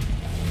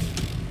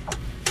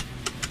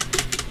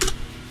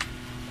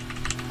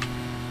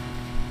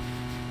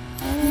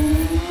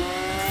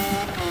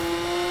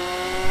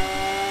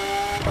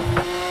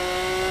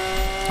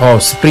 O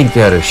sprint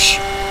yarış.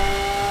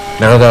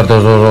 Ne kadar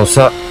da zor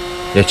olsa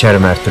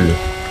geçerim her türlü.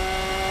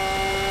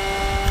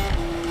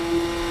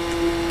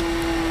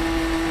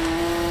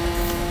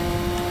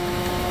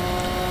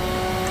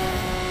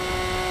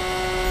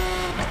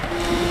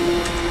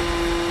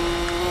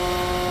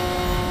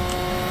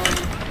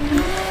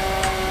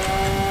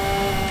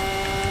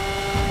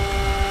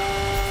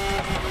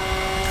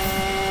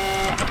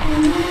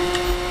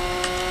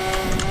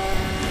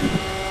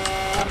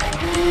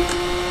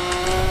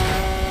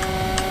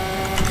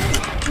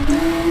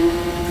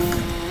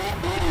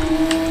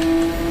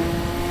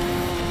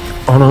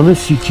 Ananı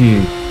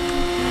sikeyim.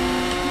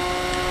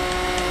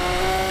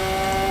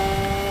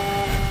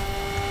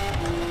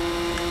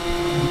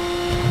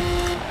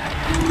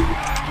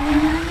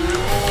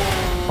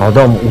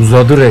 Adam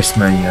uzadı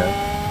resmen ya.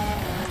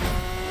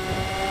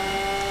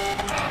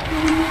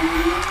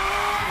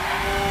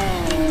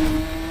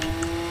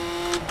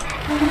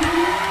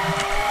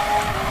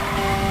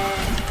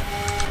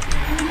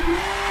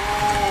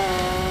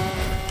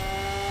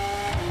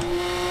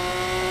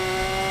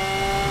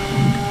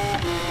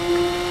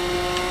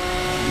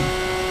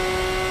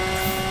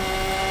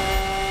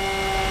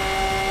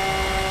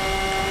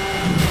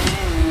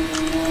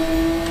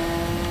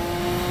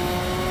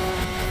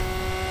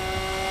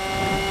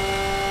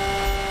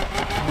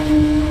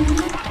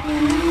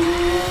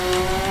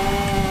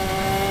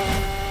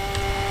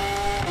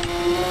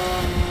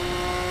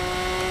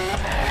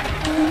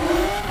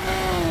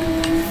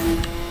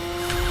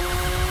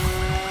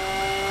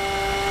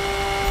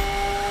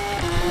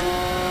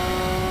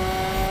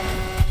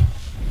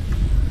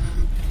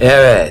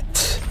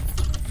 Evet.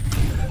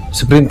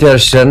 Sprint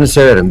yarışlarını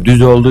severim.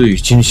 Düz olduğu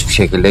için hiçbir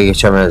şekilde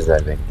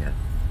geçemezler beni.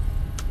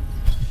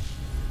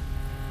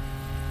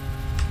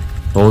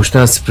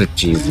 Doğuştan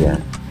sprintçiyiz yani.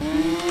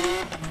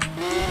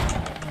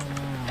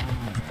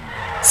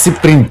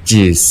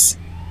 Sprintçiyiz.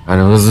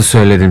 Hani hızlı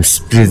söyledim.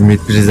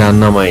 Spriz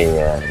anlamayın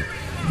yani.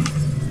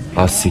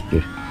 Az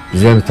siktir.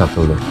 Bize mi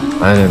takıldı?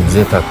 Aynen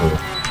bize takıldı.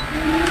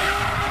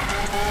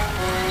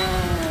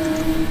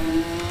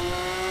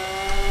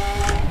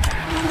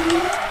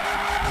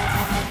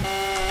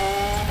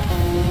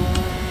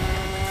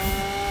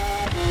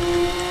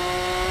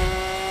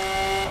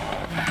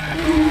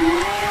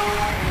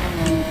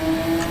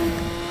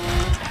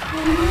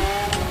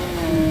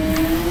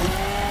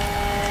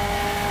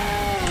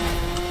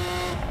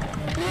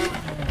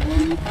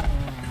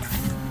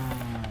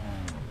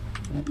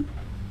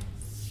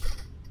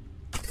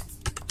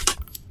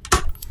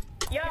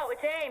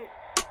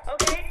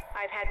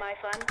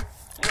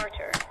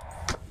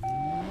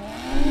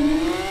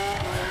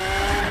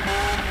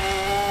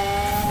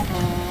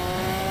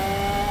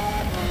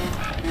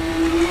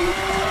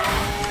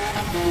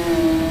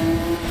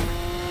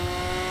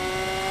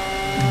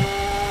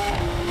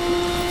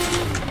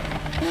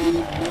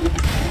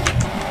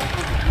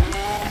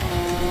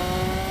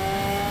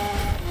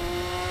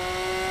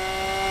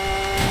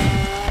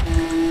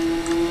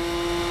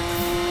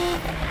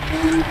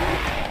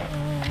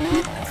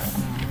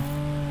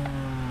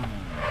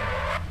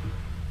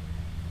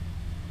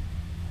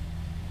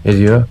 Ne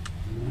diyor?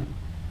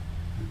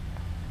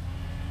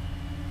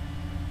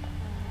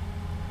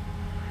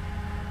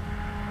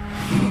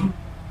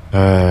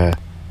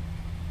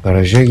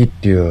 Garaja git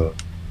diyor.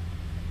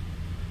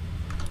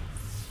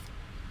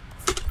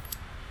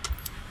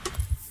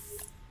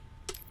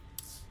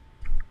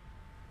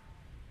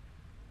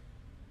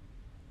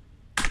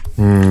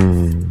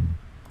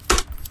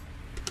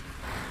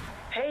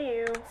 Hey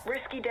you,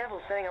 risky devil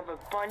setting up a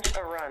bunch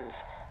of runs.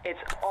 It's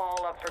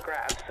all up for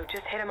grabs, so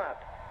just hit him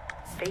up.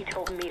 They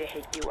told me to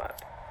hit you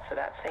up, so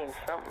that's saying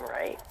something,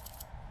 right?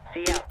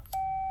 See ya.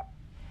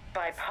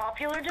 By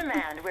popular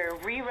demand, we're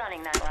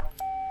rerunning that.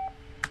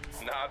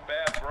 Not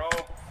bad, bro.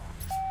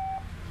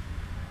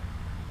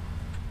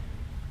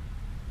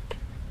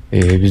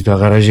 Biz de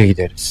garaja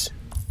gideriz.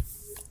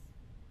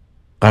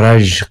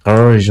 Garaj.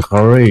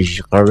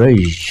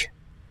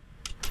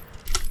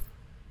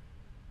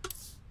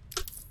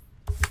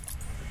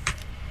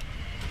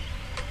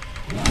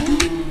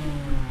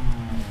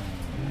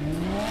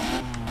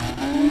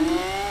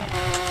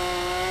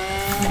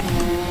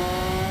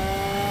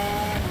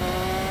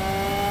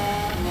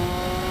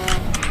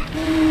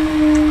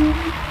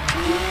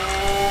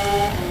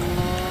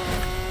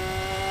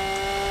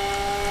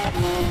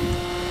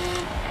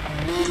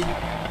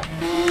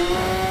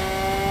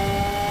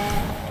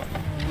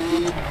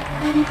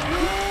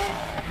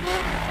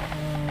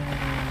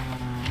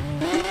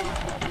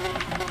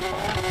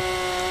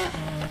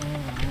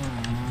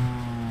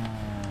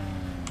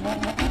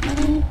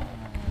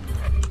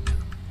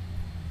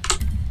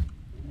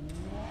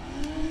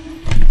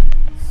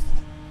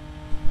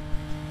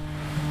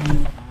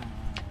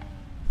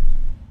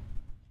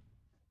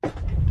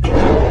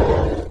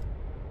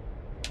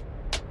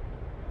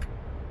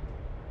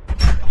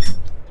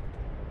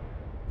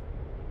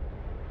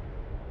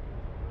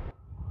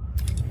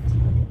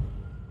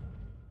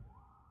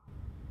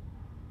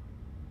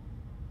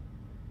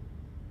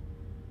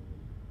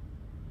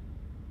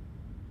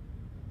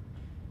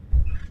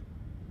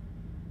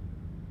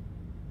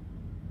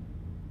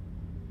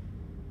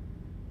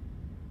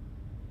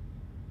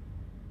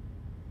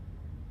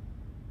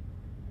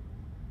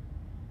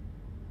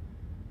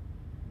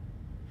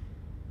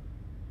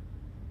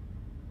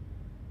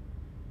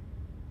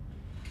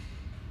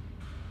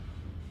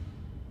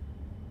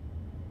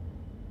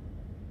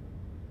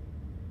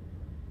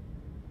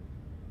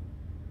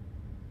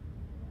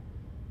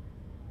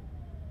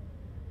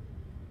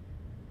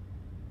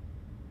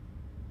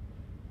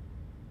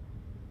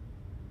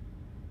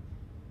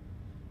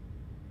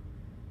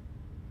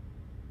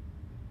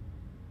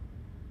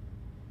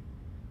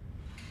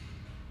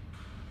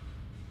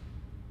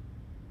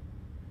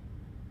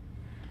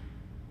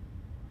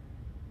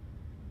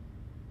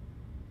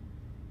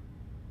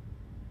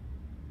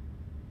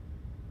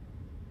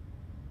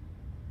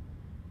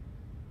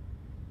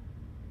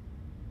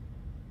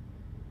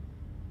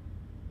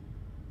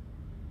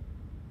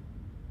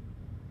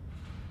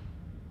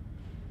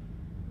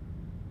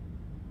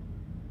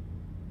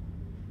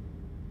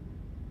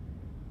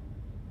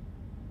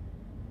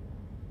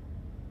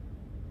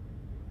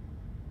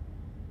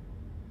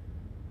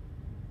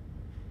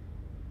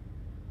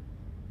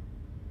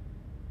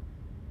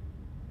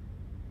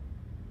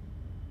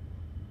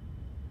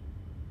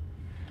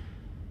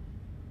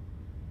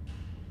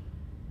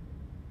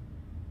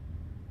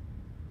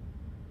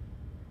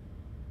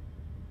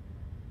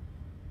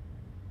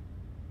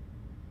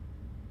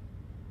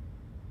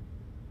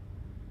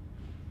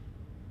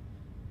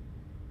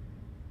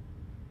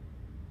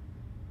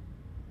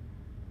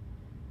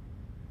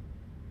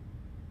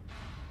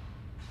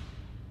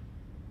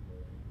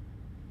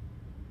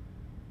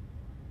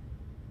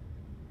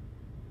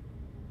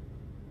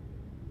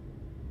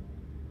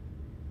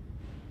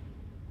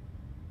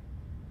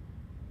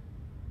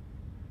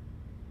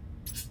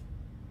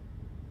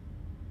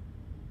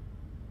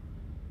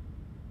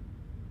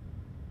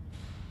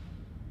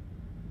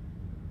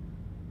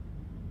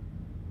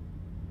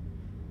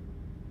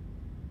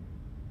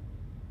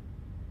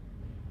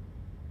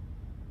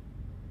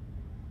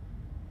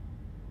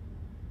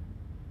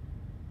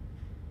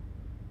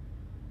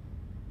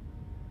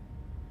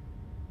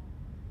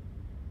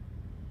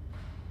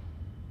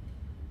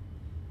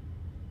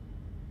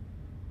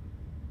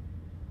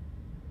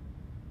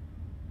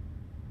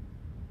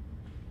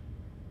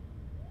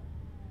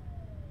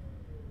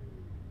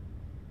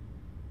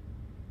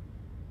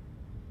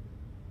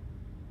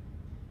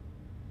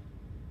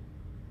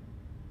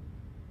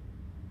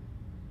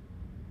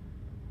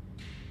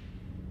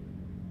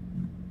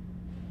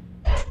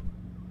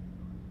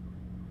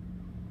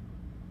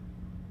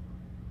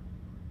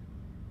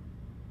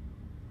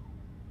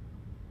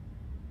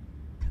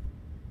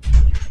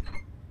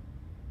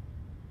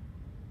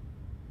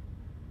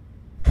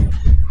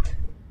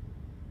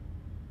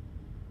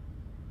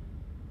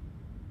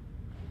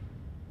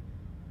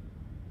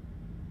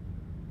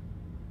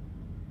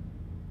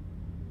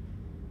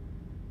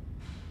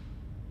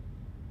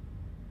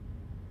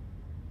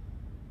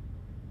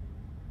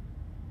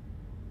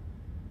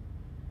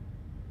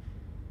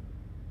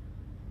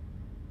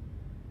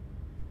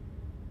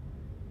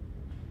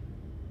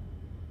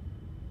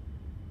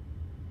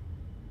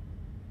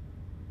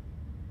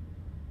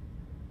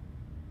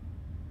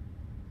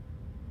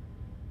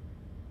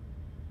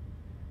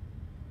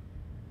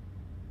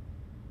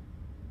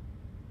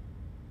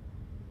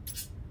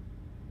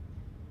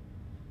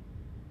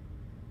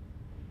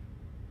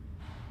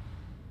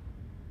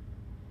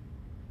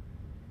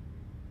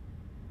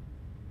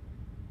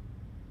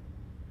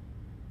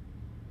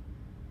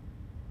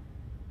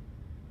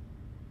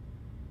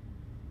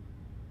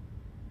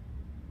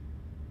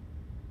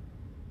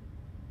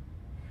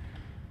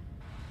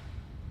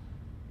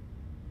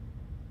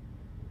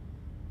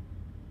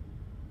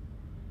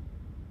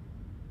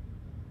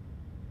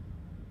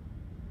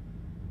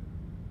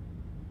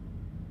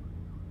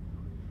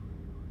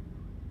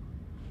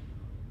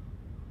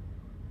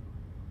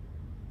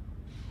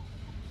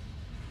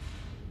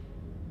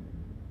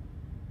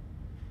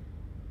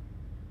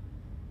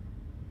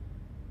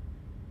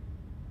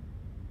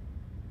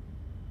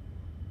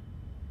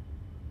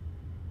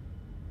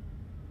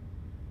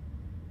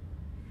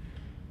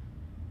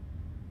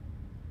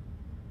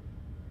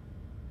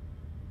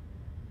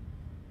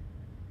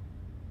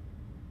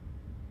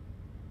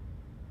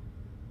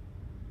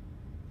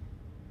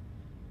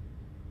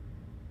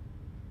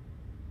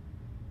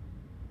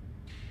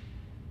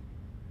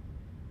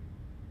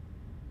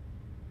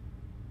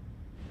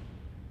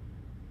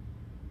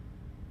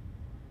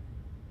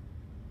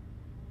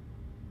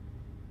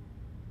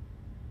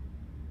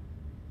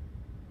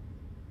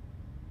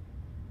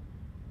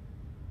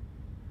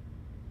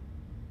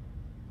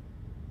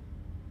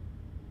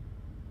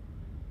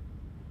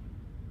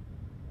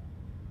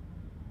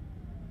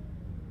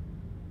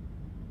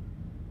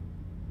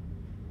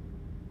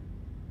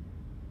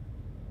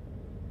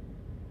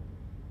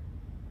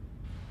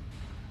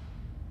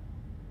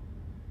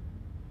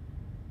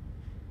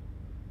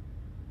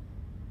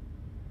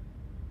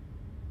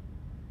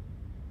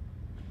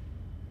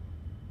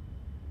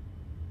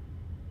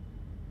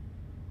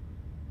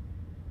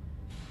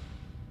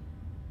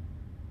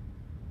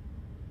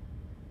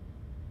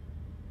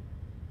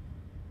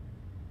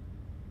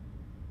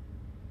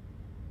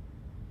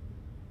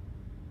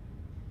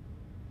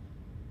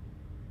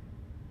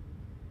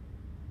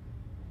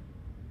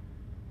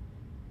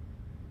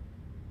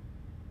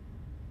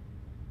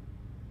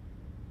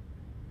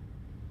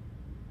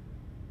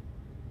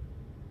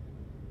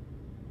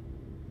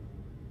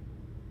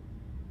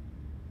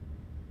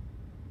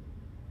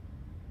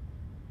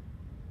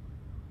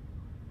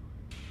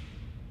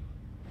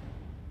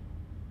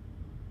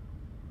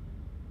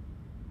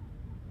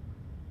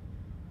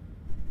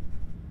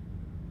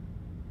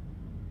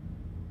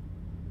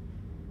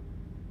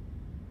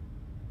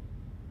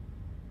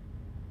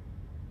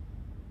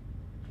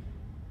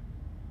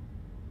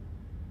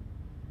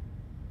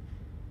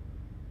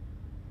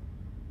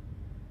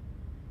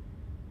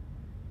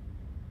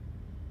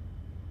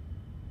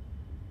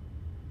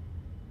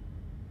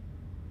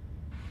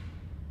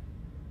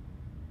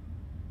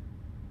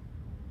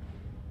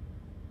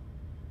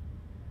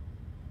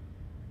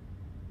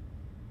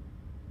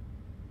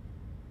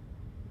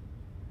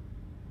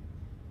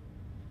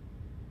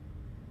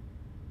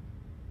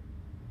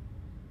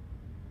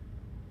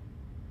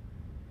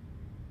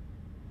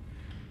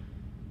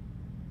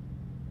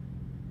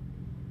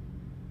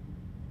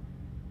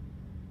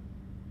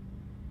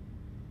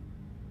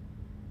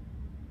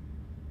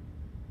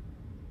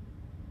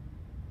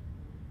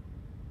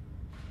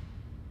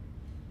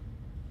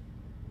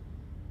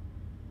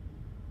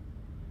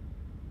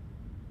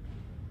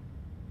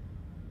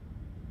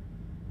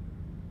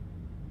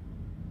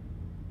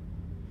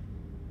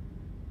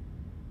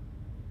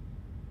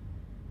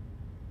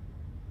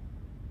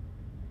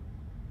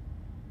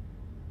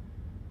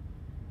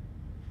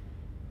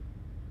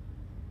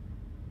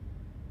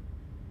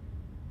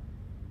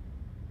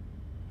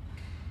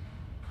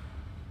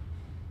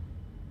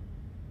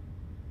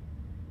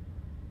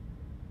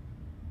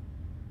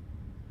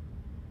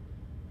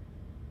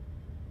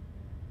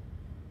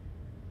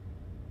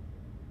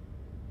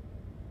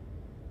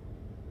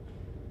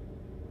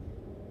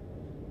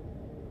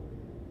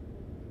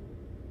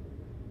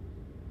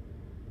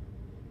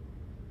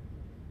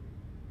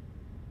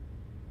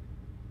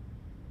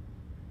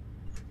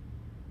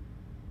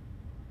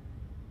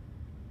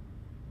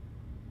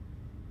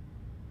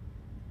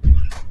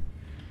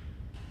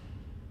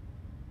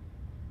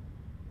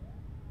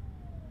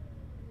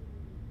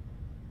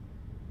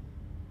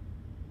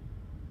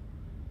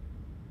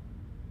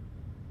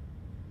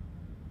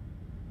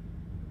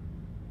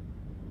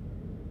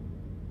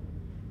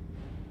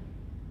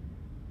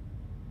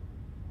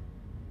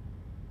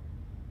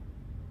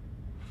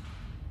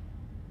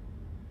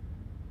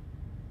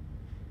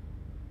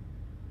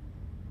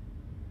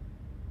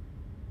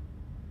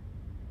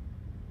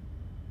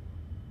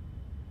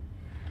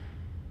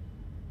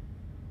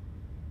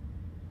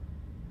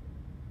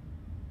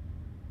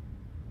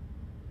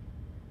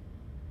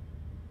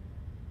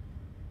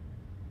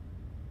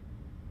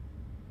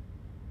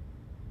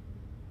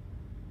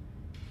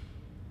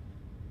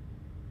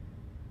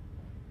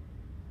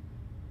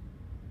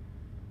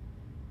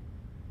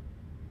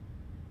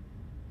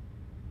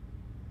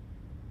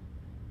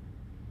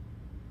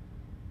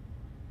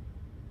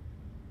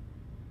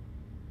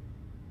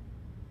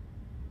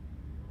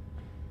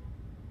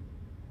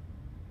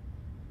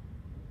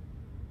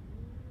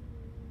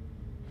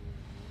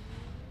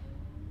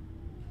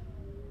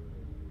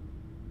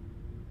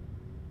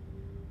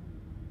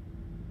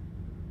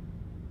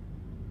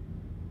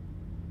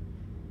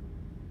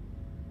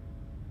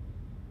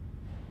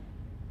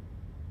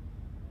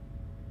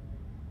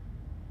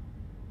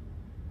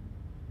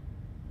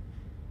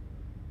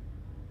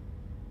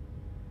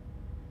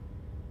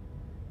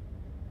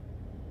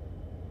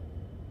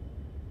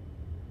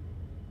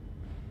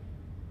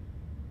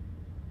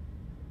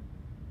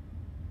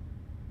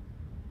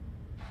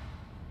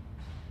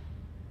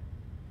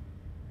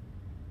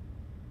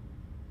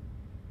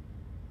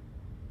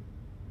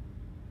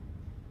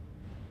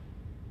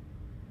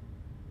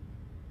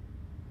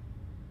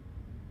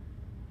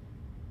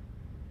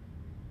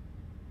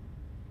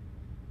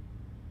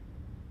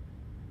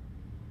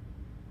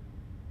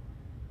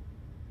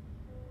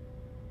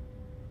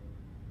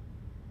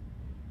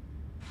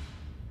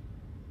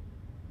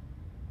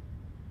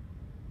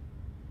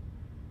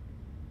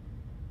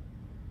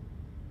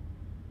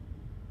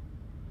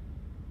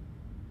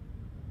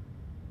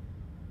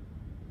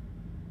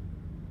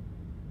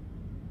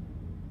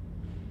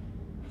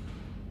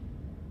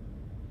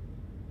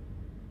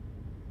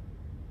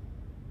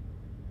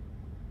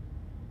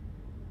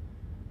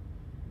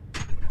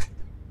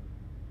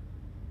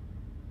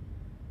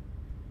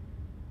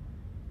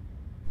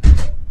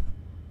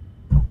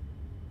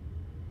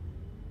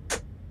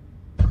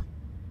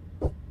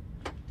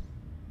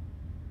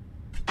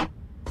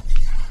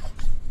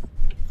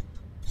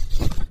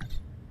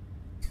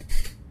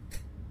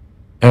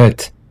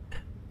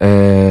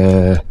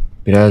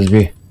 biraz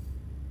bir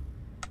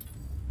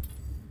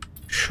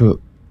şu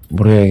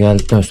buraya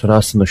geldikten sonra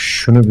aslında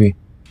şunu bir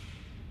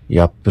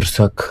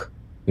yaptırsak,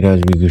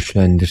 biraz bir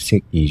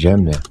güçlendirsek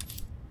diyeceğim de.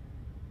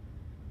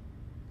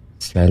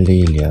 Sel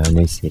değil ya,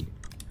 ne sel?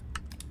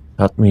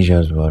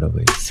 Satmayacağız bu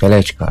arabayı.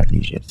 Sele çıkar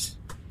diyeceğiz.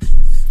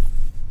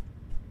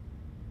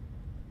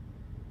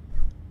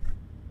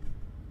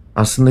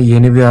 Aslında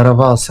yeni bir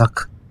araba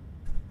alsak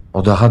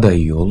o daha da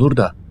iyi olur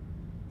da.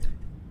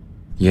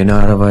 Yeni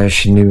arabaya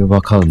şimdi bir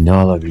bakalım ne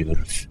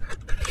alabiliyoruz.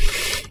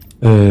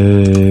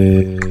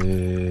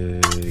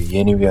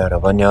 Yeni bir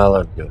araba ne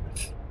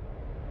alabiliyoruz?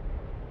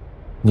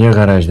 Niye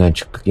garajdan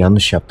çıktık?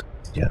 Yanlış yaptık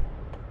biz ya.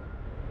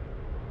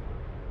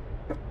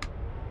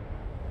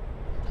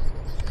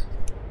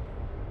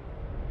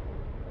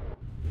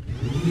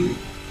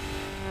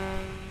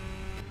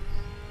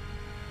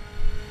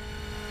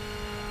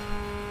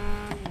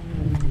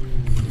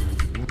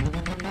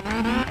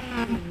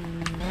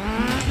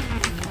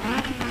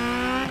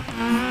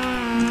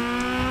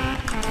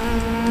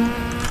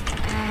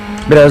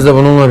 Biraz da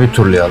bununla bir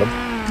turlayalım.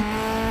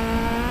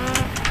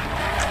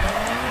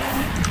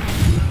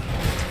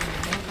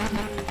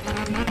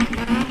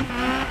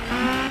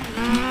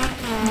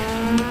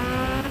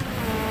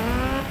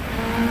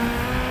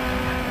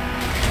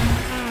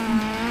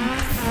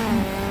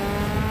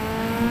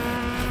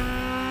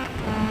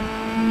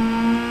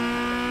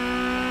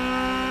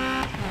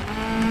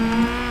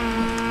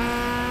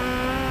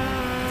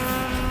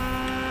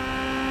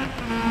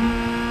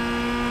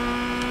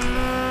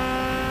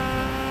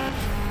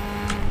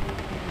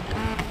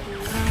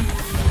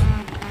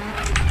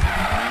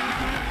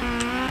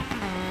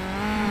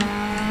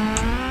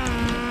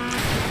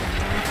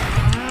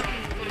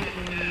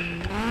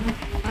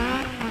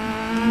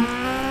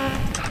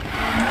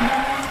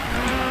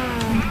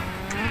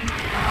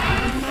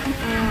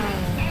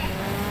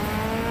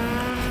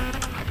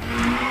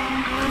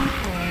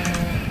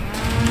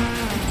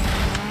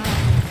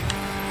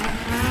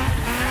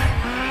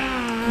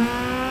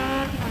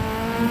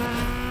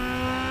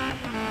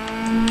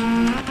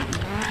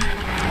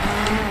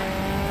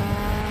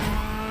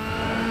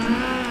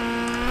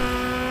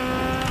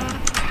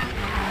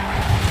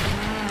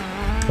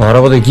 Bu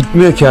araba da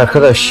gitmiyor ki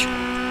arkadaş.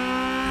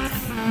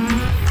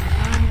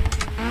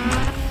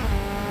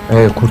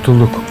 Evet,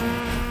 kurtulduk.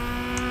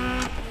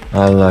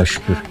 Allah'a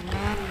şükür.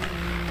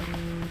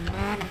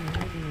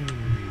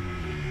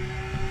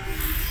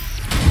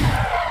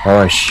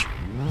 Yavaş.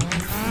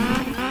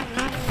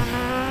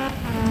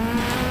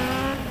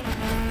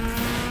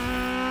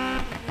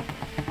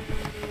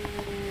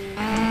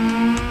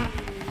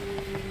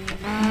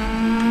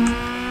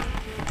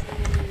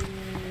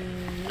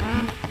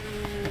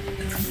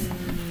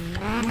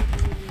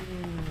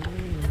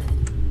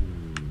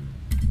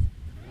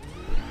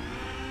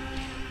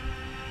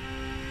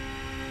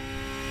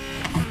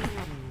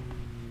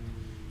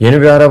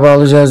 Yeni bir araba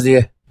alacağız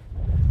diye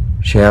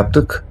şey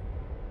yaptık.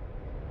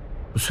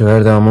 Bu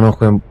sefer de amına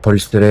koyayım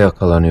polislere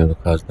yakalanıyorduk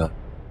az daha.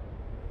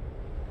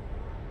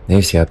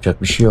 Neyse,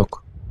 yapacak bir şey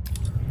yok.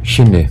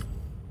 Şimdi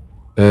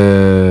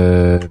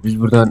biz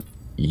buradan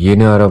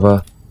yeni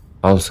araba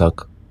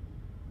alsak,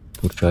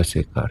 Porsche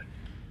sekar.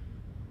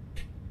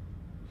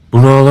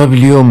 Bunu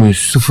alabiliyor muyuz?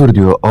 0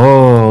 diyor.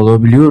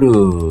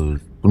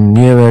 Alabiliyoruz. Bunu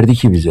niye verdi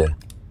ki bize?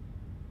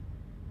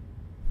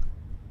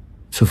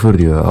 0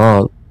 diyor.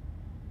 Al.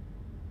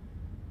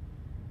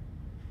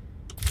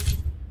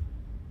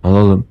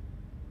 Alalım.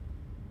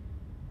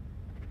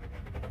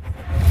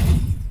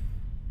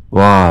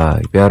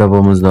 Vay, bir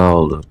arabamız daha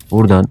oldu.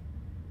 Buradan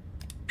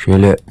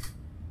şöyle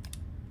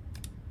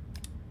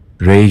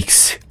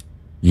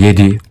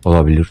RX-7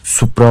 olabilir.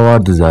 Supra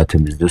vardı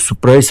zaten bizde.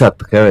 Supra'yı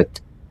sattık, evet.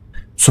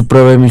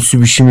 Supra ve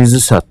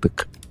Mitsubishi'mizi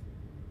sattık.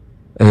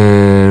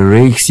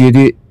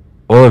 RX-7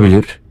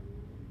 olabilir.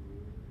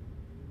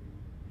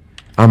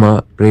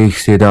 Ama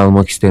RX-7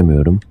 almak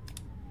istemiyorum.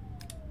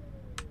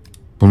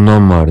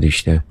 Bundan vardı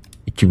işte.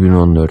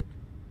 2014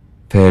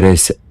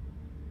 FRS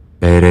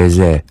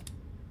BRZ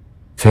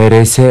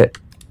FRS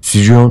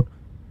Sijon,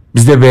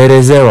 bizde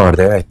BRZ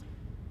vardı, evet.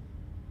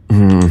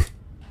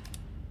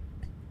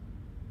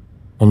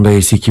 Honda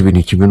S2000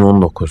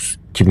 2019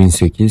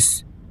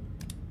 2008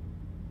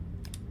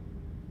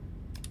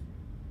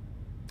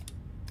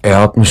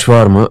 E60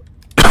 var mı?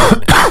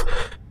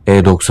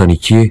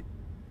 E92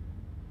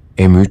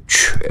 M3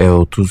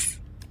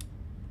 E30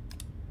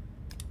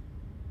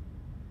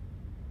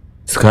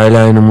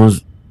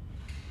 Skyline'ımız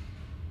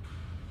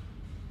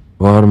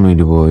var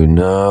mıydı bu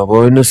oyunda? Bu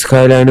oyunda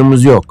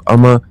Skyline'ımız yok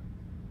ama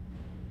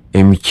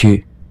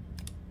M2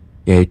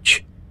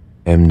 geç,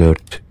 M4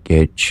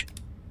 geç.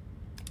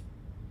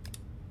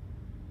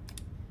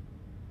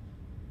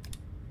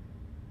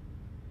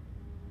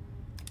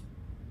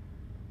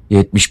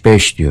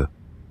 ...75 diyor.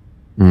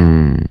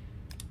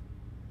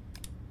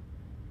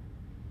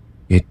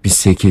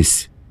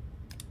 78.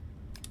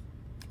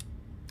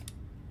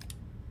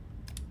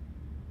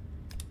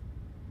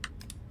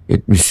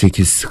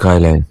 ...78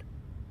 Skyline.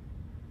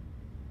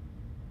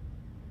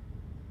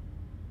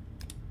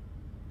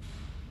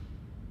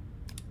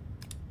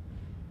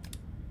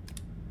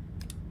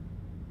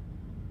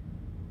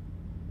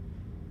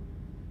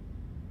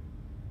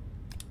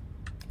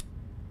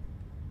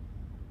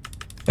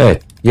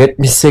 Evet,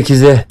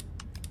 78'e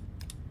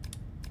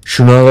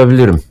şunu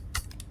alabilirim.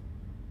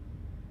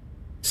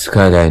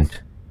 Skyline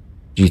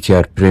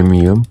GTR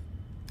Premium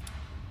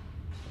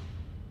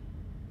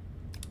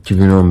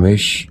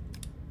 2015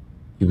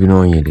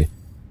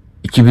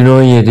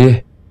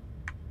 2017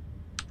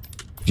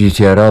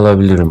 GTR'ı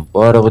alabilirim.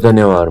 Bu arabada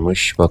ne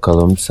varmış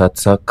bakalım,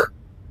 satsak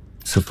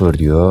 0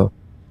 diyor.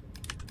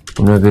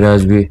 Buna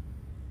biraz bir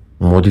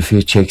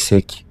modifiye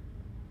çeksek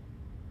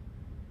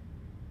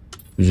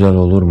güzel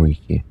olur mu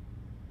ki?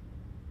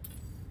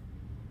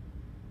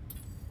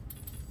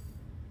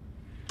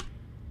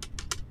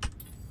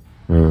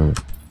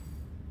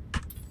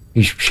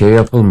 Hiçbir şey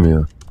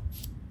yapılmıyor.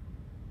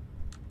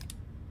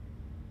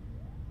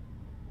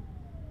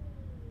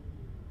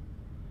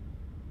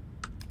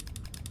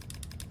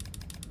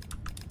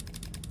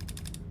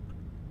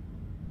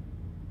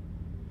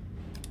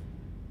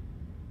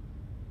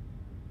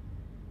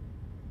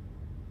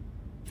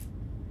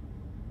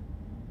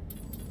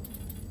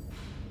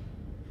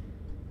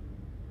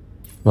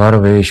 Bu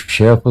arabaya hiçbir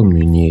şey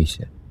yapılmıyor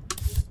niyeyse.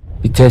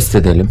 Bir test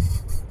edelim.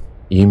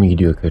 İyi mi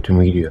gidiyor, kötü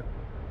mü gidiyor?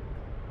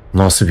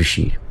 Nasıl bir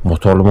şey?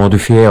 Motorlu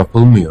modifiye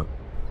yapılmıyor.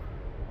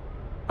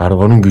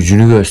 Arabanın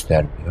gücünü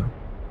göstermiyor.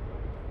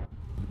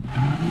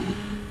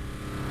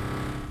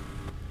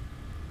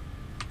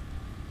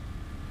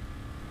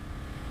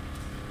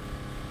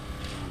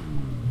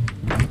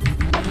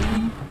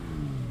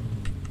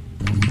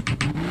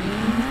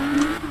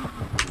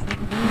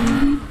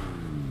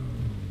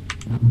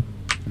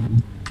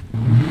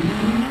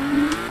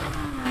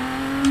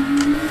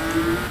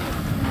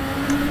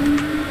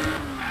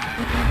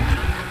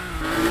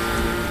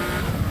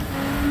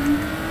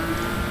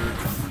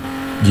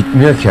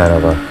 Gitmiyor ki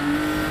araba.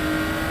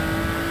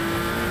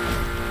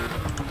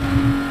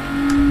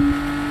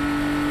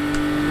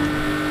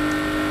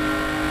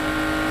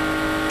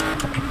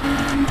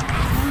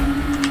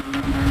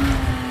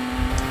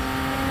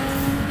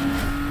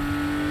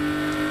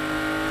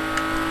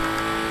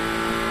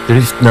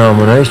 Drift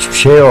namına hiçbir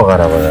şey yok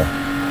arabada.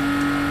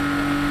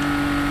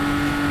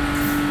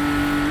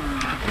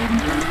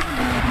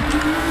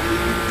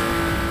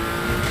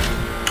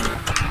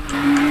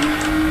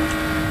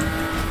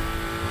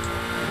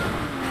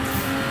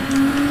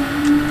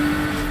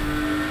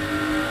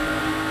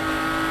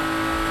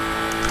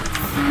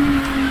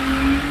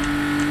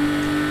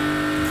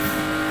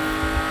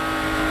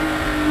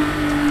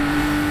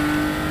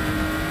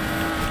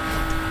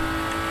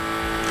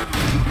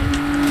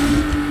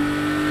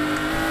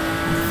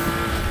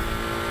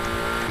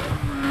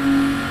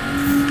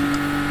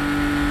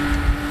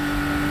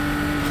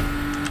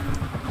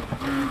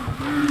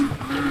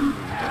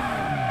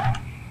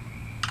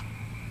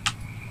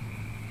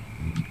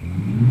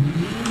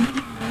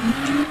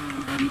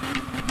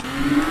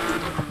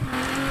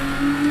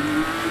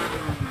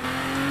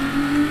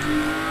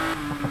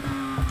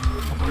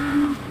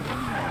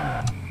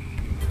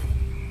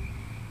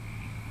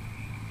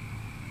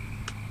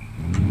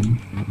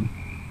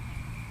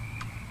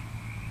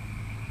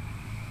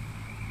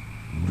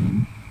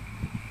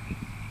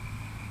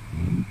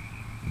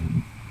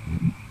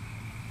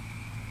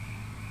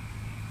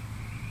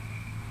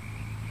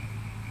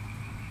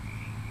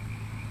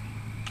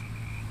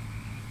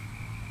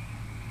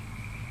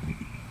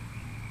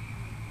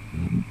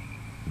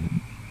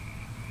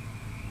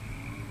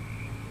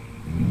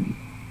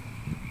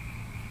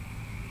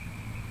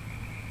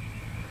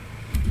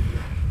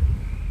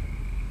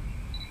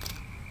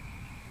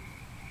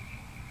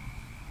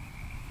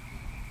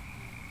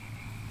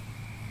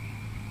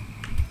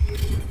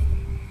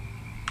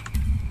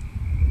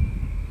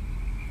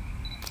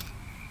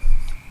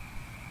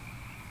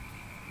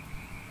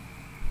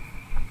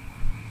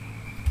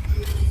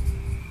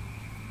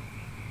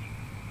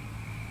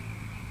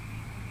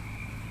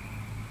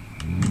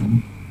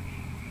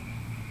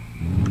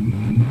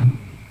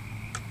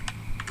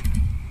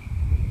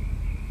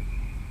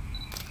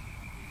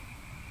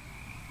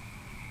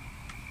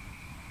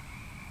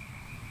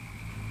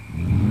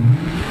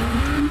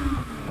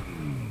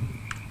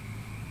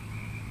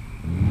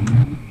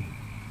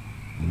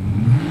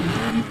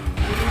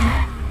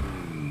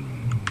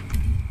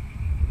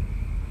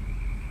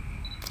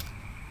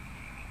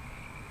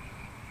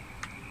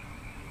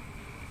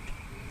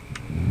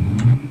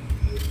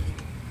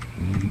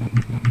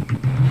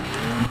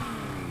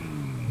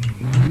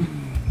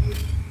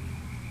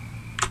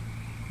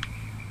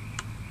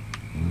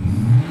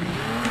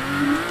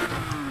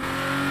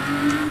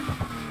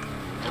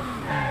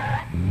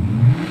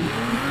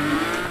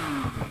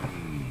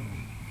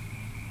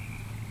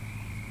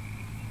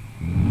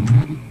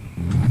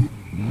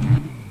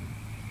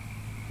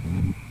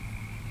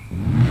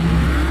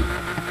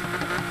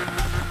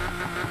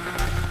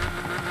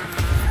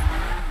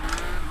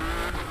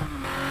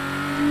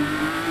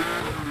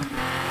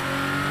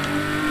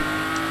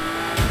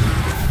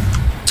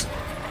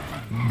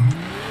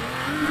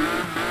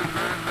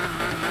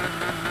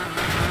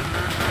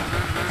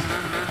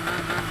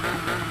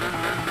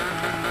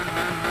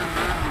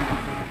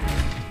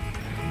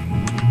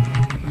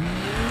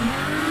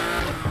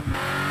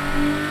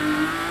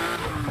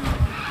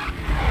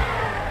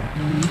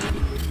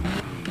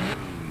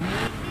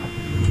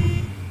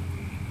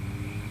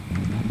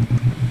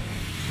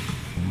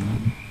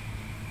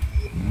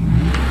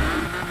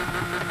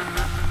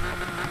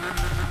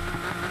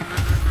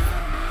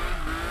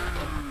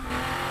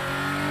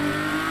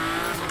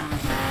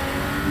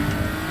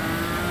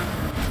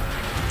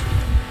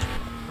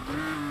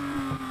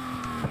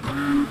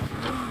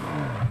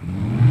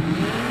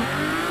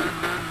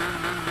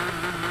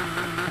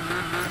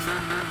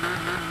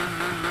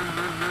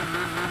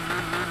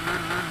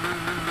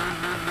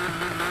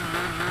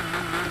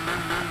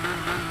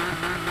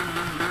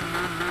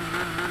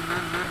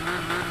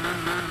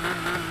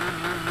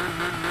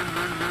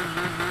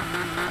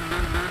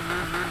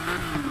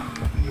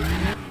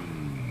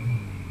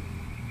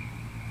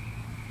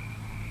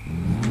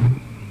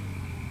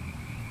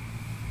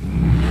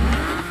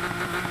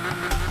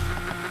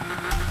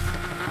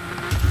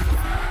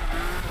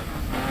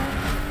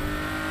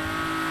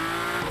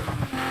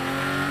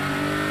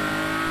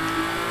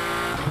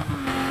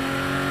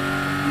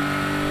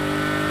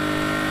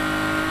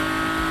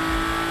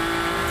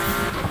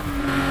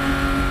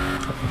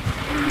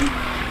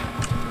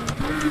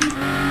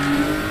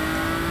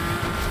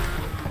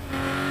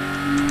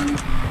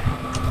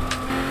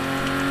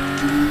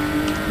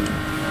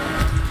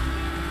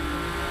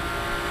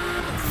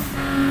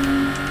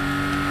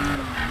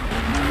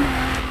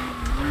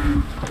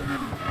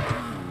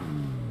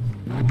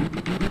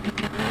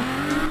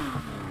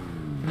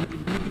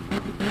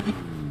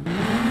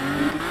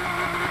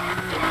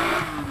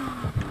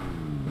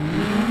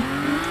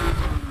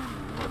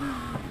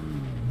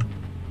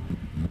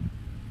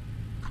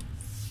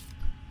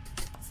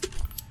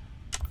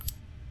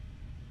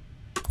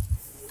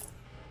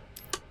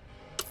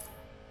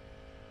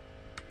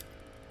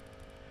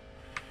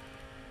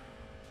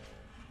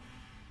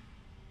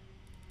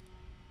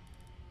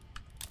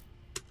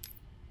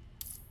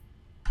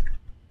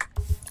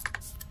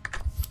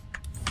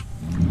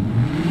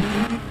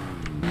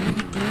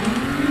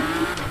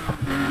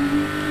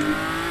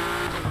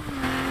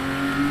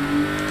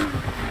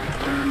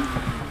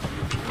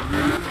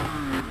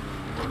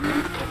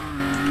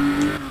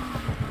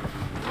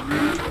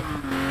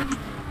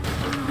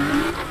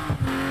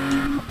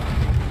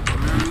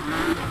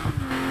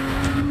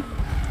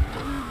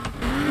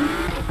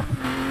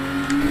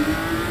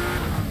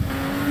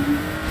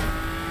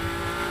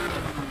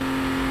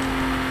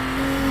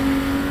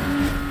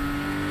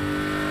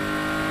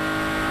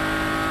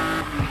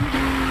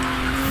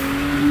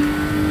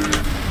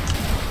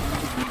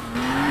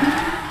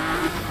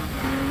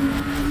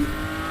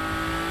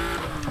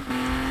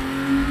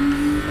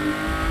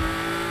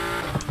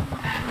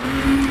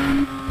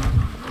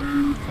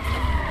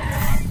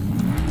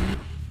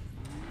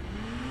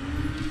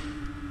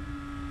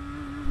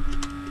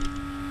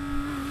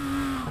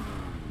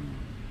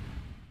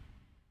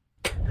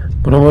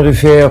 Bunu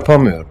modifiye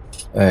yapamıyorum.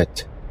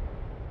 Evet.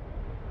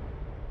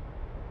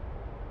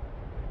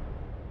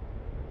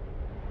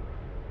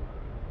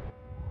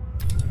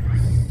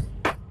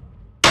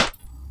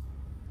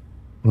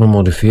 Bunu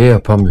modifiye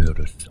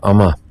yapamıyoruz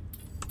ama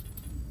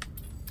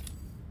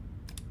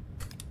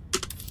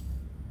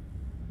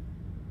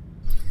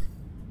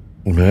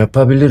bunu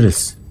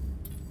yapabiliriz.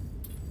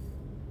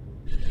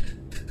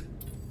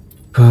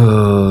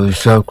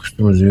 Üstel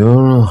kustumuz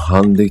diyor.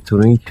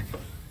 Handektonik.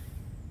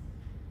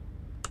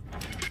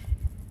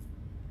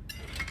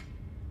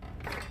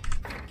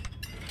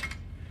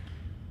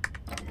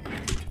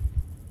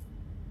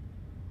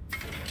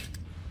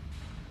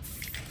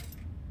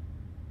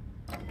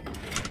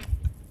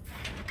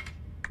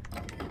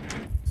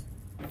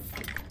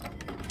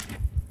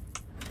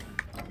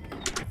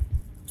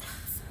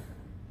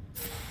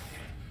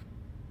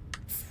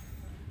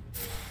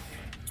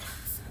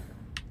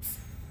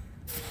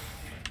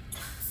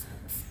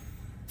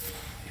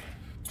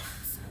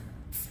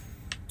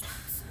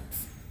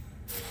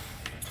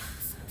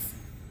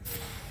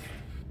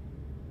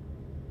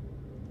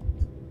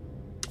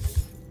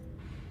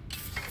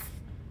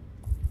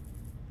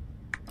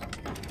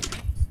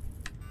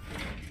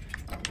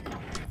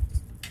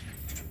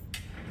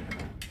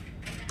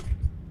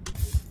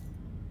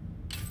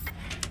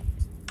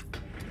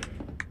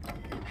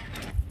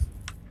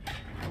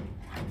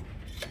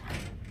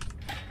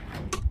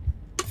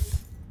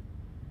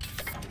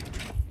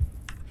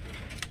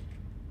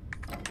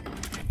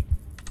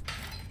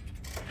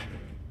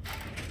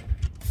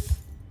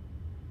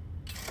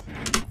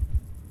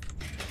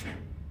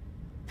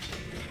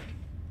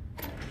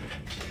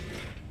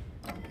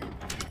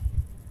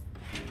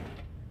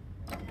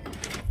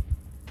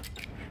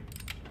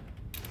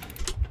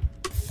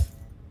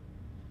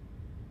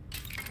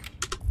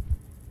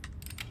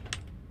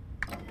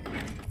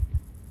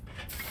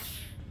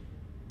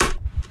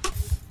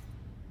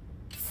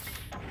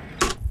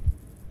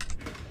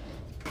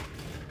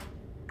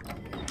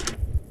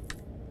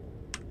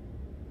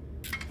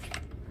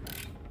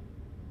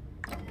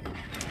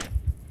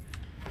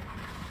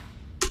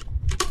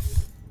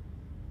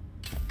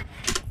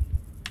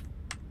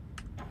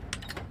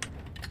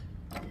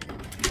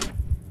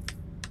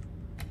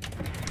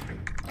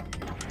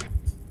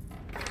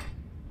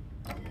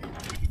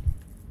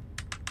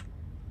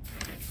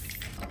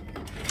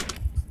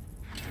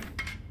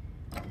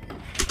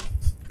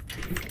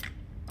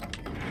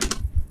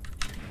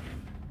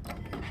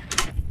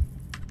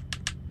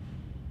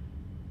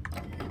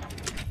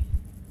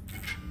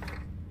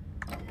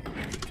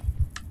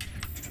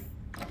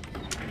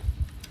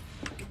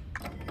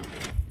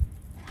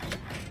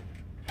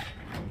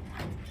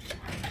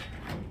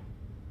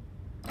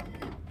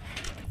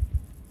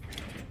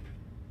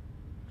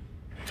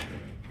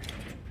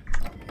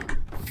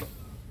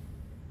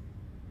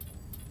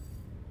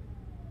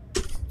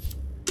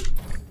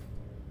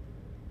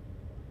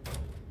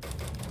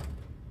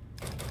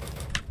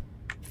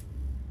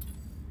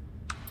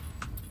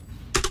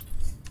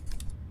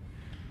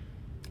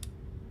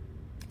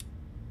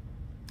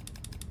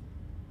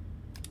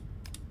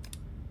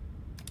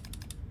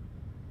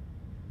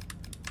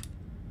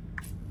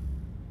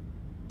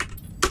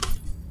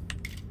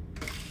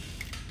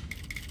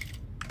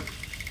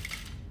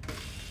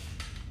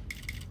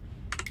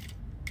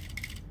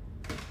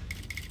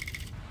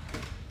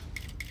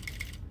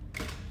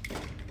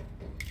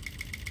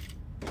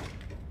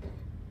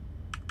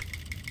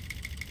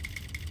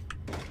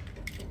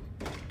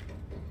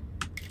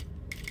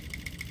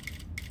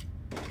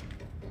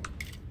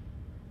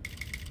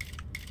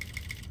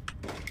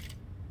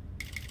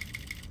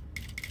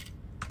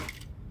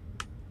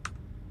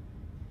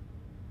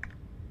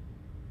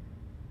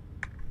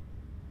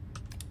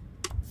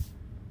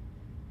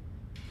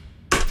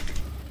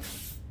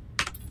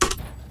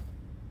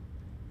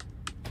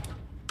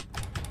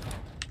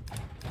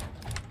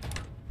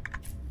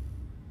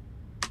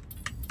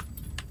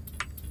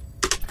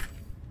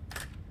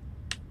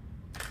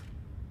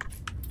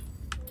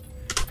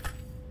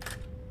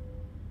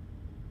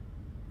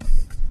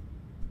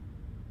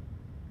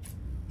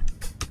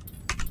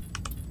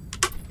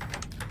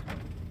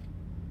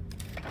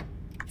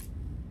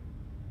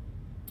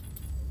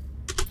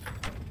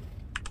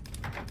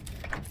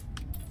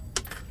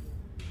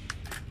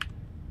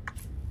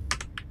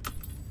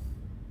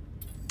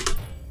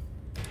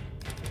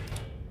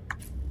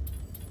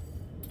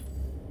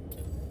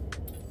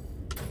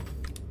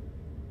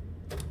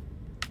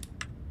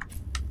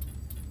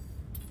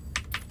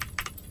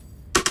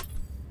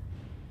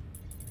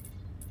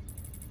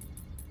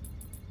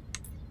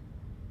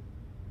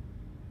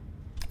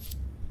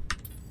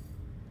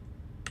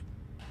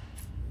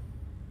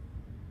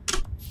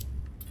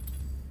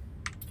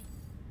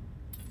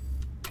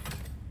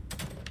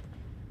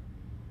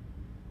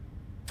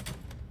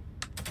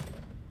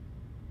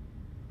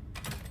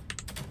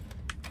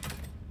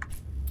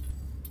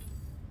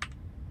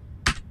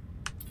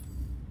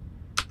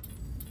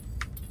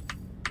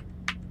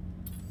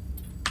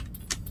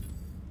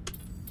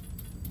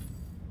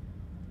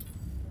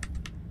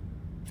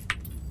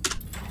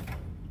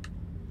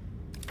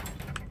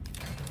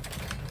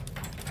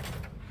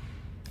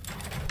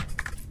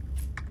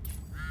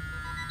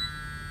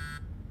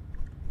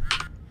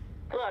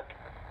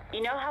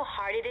 You know how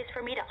hard it is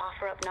for me to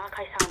offer up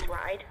Nakai-san's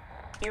ride?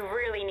 You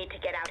really need to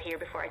get out here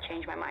before I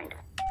change my mind.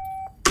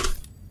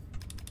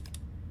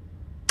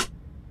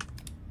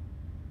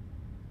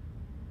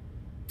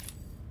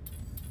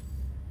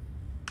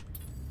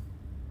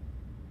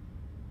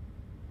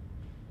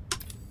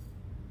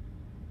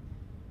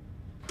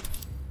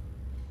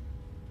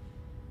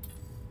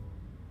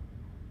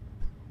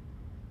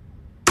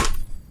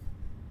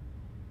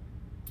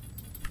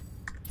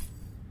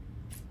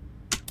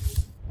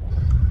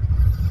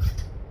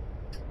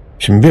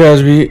 Şimdi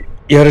biraz bir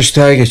yarış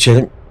daha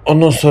geçelim.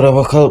 Ondan sonra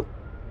bakalım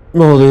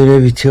ne oluyor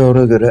ne bitiyor,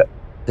 ona göre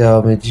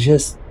devam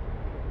edeceğiz.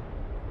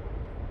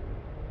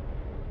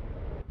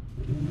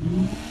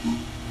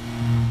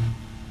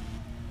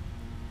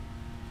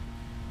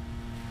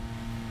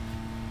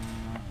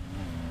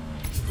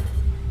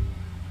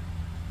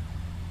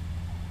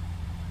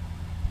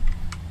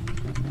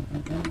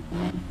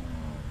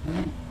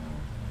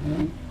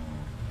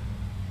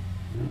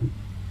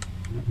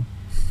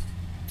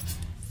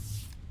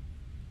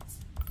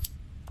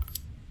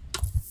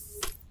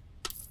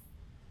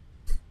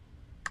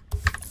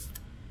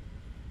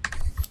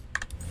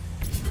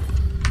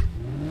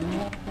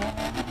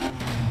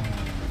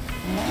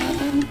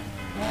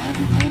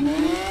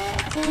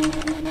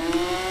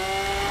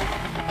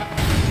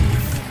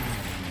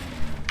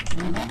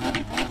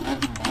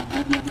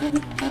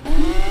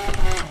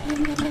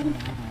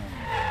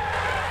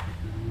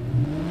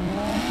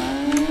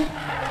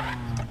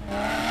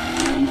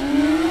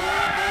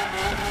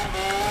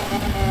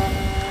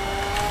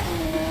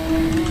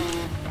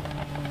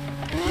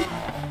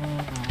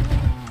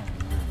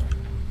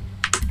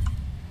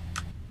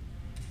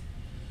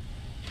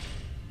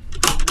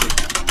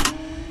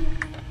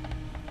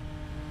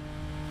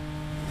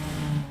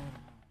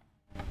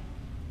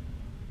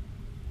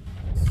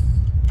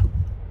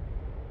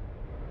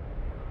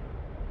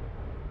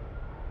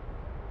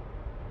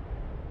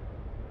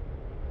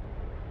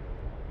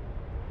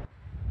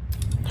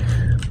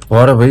 Bu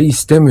arabayı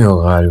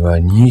istemiyor galiba.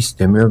 Niye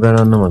istemiyor ben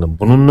anlamadım.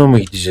 Bununla mı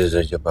gideceğiz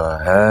acaba?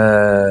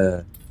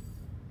 He.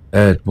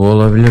 Evet, bu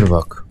olabilir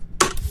bak.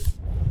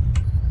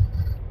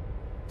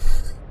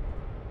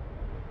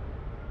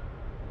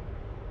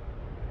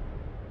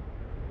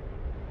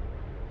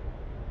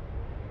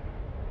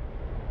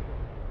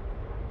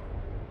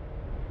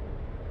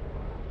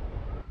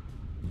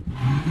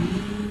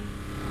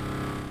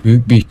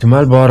 Büyük bir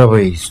ihtimal bu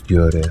arabayı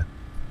istiyor ya.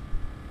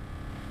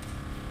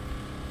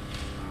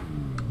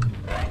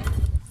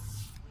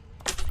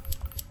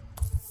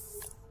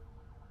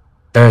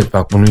 Evet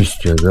bak, bunu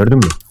istiyor, gördün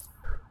mü?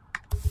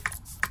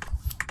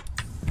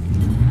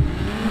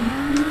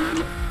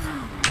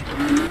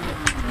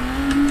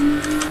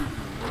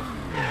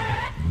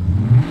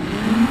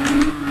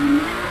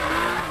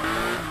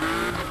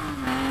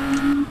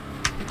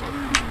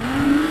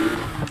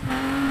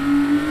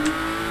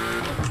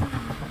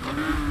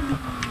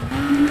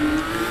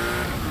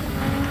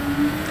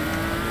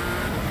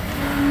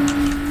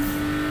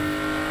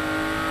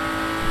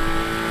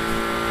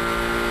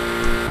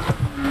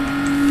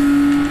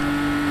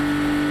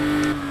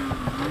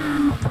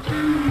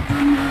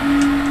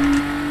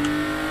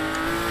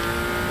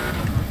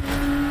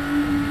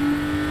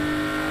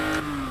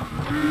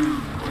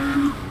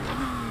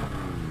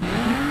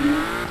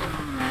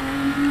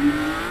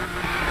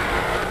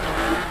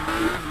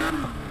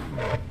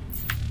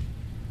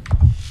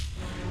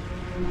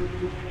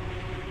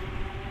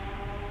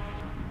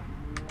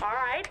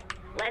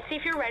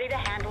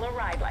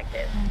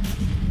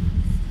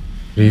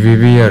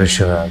 Bir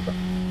yarışı galiba.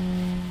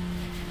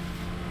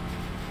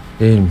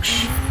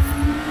 Değilmiş.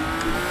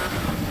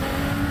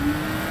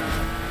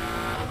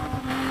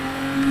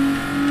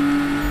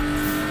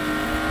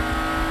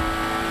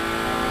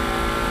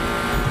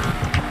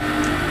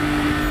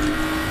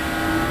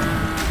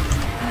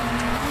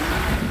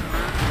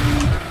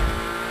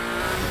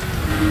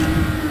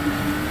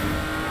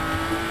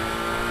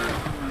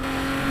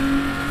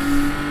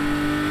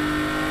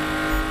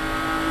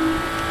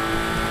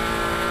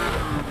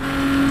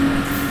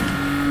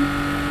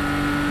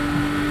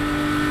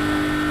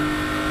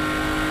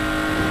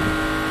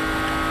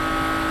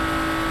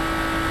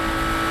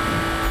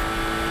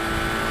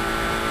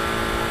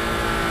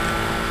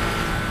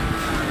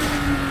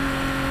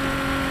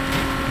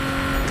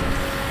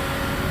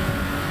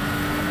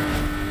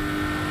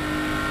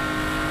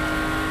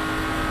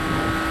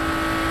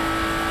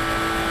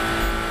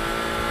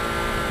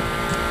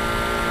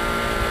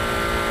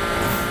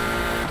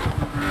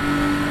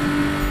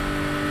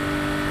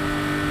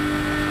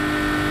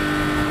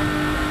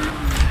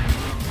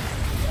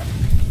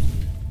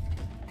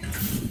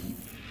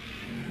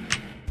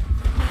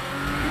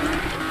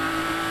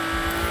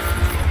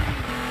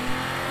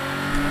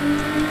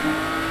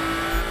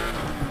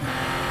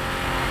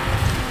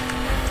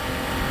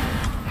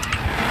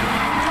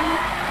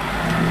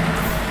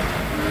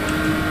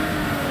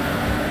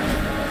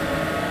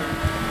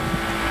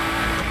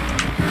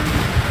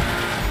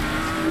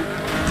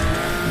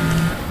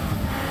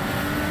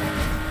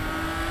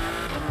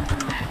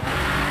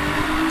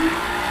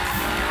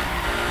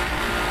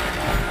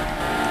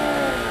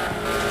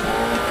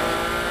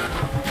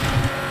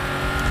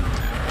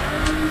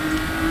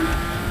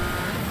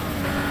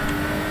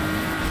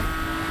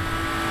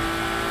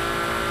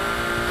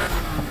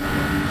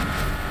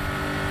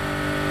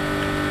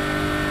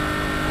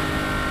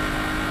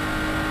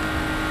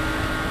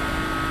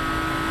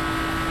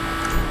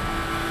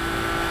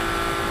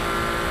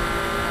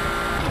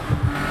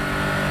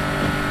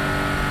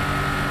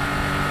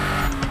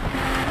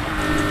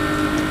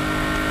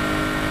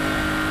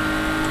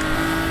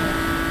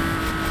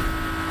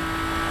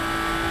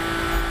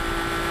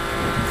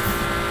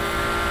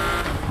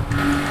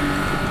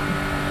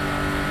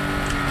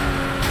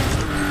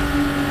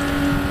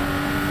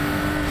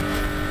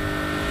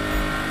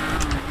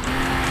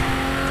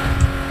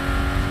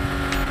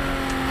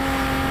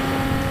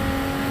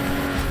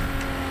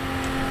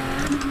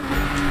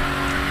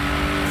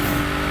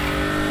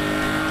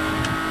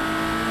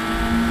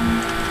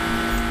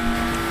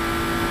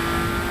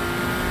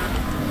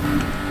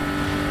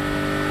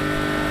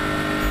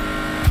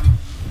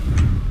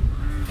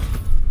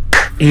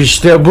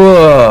 İşte bu.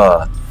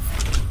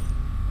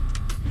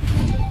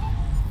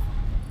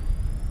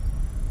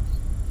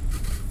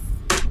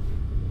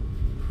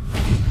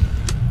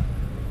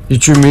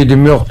 Hiç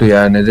ümidim yoktu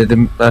yani,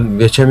 dedim ben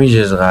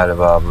geçemeyeceğiz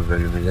galiba bu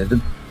bölümü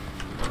dedim.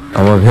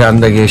 Ama bir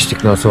anda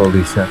geçtik nasıl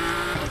olduysa.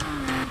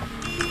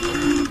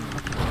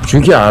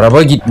 Çünkü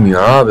araba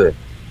gitmiyor abi.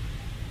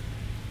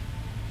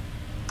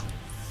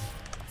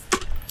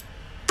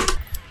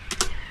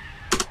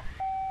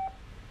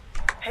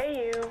 Hey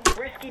you,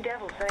 Risky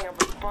Devil setting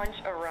up a bunch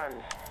of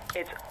runs.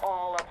 It's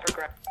all up for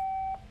grabs.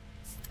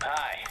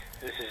 Hi,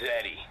 this is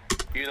Eddie.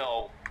 You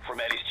know, from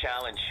Eddie's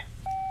Challenge.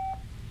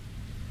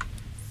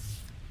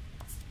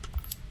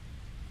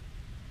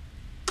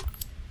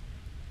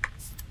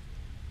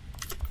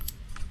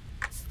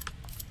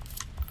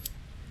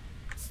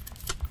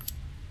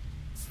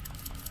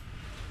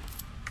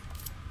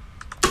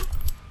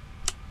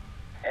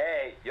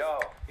 Hey, yo,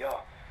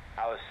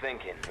 I was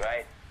thinking,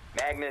 right?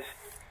 Magnus,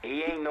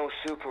 he ain't no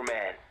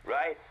Superman,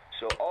 right?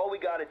 So all we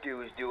gotta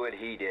do is do what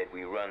he did.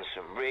 We run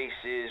some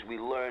races, we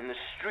learn the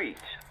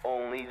streets.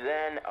 Only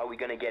then are we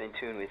gonna get in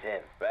tune with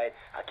him, right?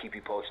 I'll keep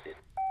you posted.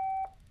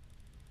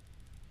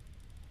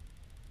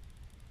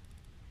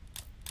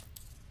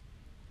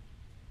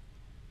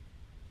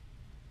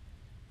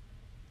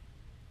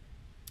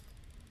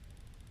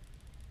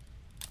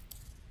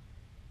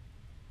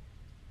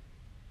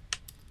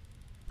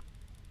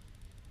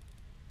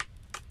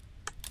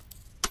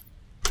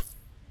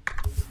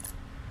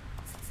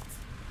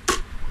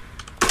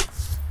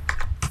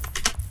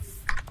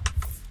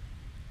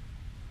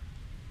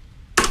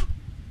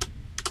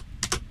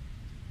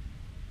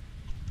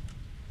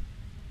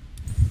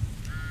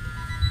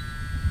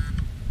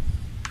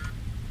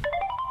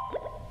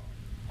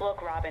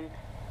 Look, Robin,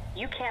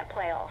 you can't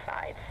play all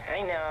sides.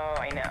 I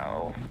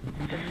know.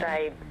 Just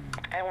I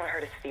don't want to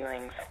hurt his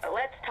feelings.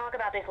 Let's talk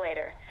about this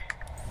later.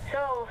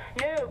 So,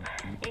 Noob,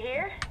 you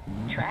here?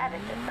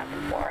 Travis did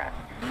something for us.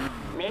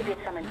 Maybe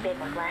it's something big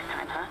like last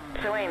time, huh?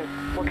 So Ames,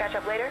 we'll catch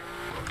up later?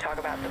 Talk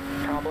about the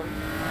problem?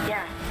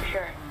 Yeah,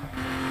 sure.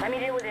 Let me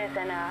deal with this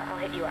and I'll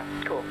hit you up.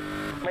 Cool.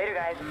 Later,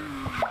 guys.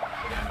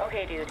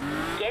 Okay, dude.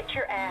 Get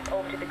your ass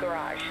over to the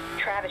garage.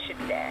 Travis should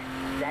be there.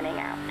 Zenning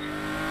out.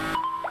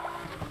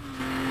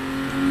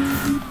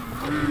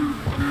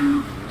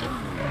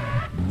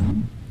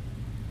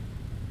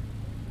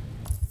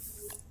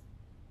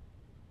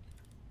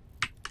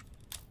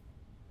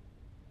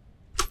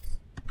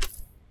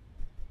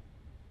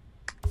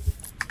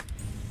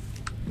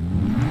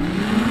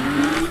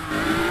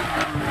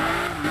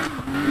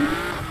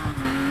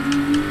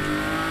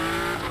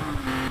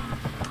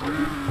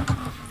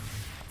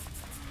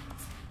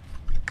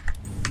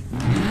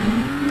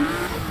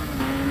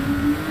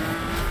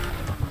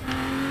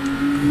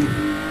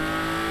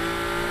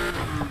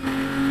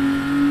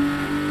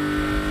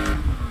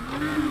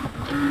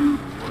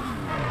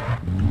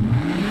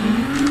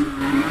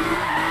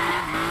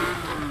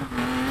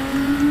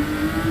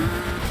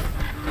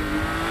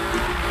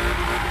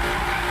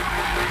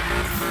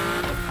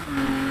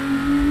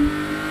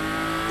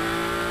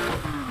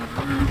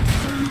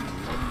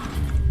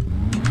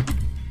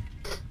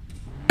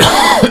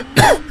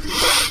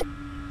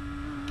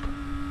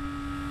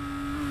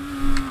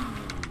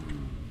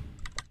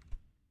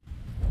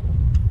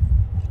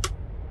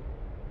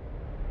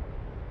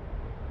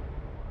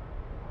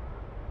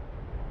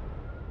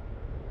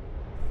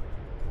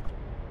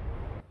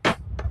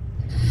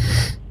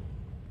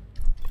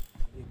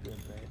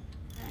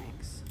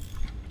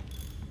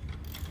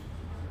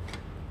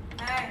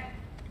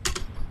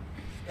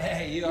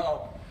 Hey,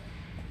 yo.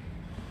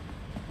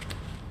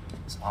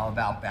 It's all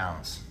about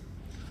balance.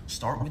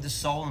 Start with the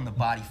soul and the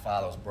body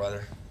follows,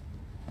 brother.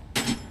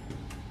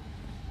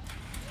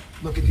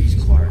 Look at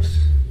these cars.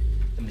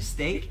 The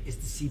mistake is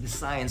to see the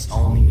science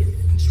only in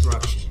the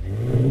construction.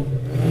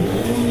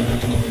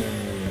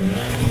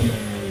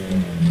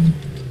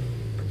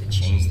 But to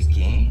change the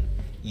game,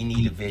 you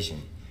need a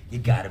vision. You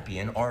gotta be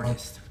an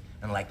artist.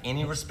 And like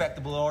any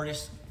respectable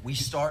artist, we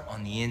start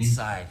on the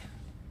inside.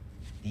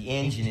 The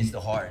engine is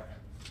the heart.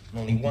 And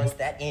only once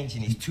that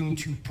engine is tuned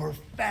to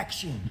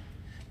perfection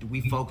do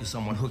we focus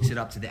on what hooks it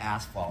up to the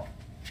asphalt.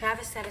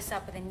 Travis set us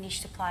up with a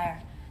niche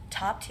supplier.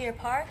 Top tier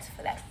parts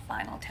for that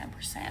final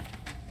 10%.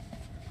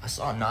 I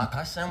saw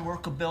Nakai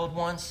work a build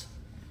once.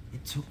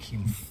 It took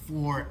him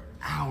 4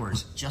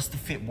 hours just to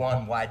fit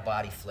one wide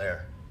body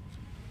flare.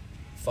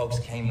 Folks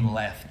came and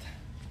left.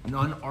 An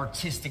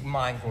unartistic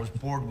mind grows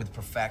bored with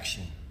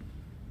perfection.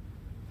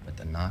 But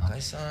the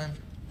Nakai-san,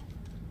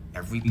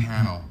 every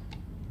panel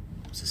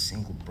was a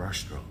single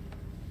brushstroke.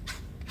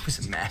 It was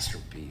a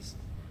masterpiece.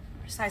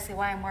 Precisely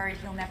why I'm worried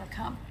he'll never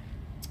come.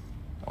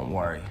 Don't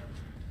worry,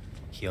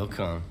 he'll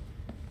come.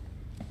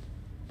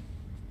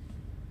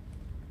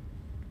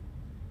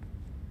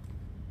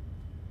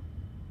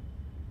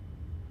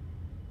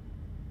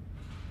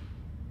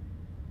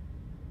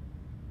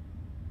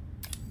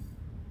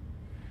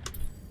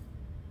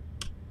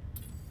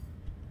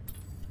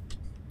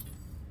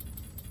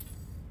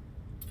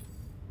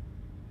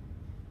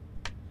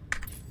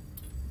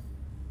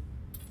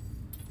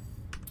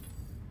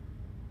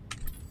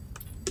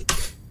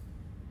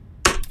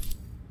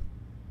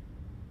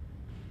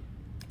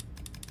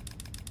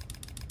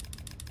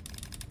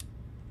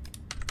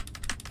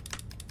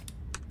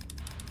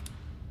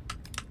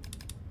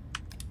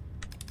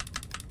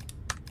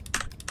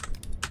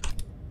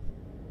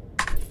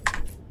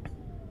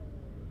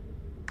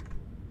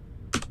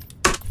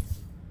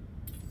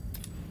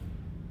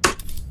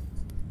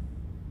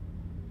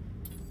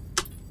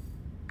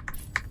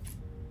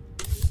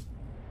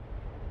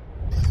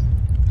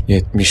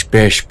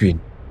 75.000.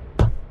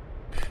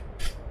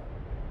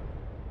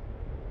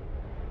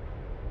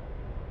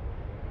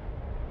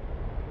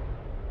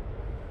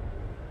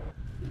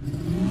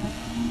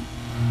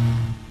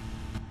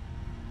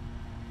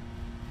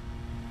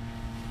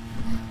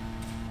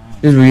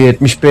 Biz bu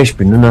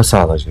 75.000'i nasıl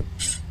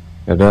alacağız?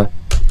 Ya da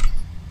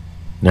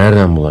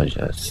nereden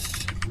bulacağız?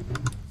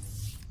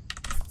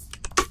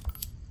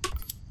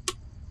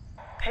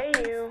 Hey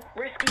you,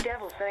 Risky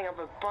Devil setting up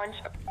a bunch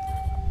of...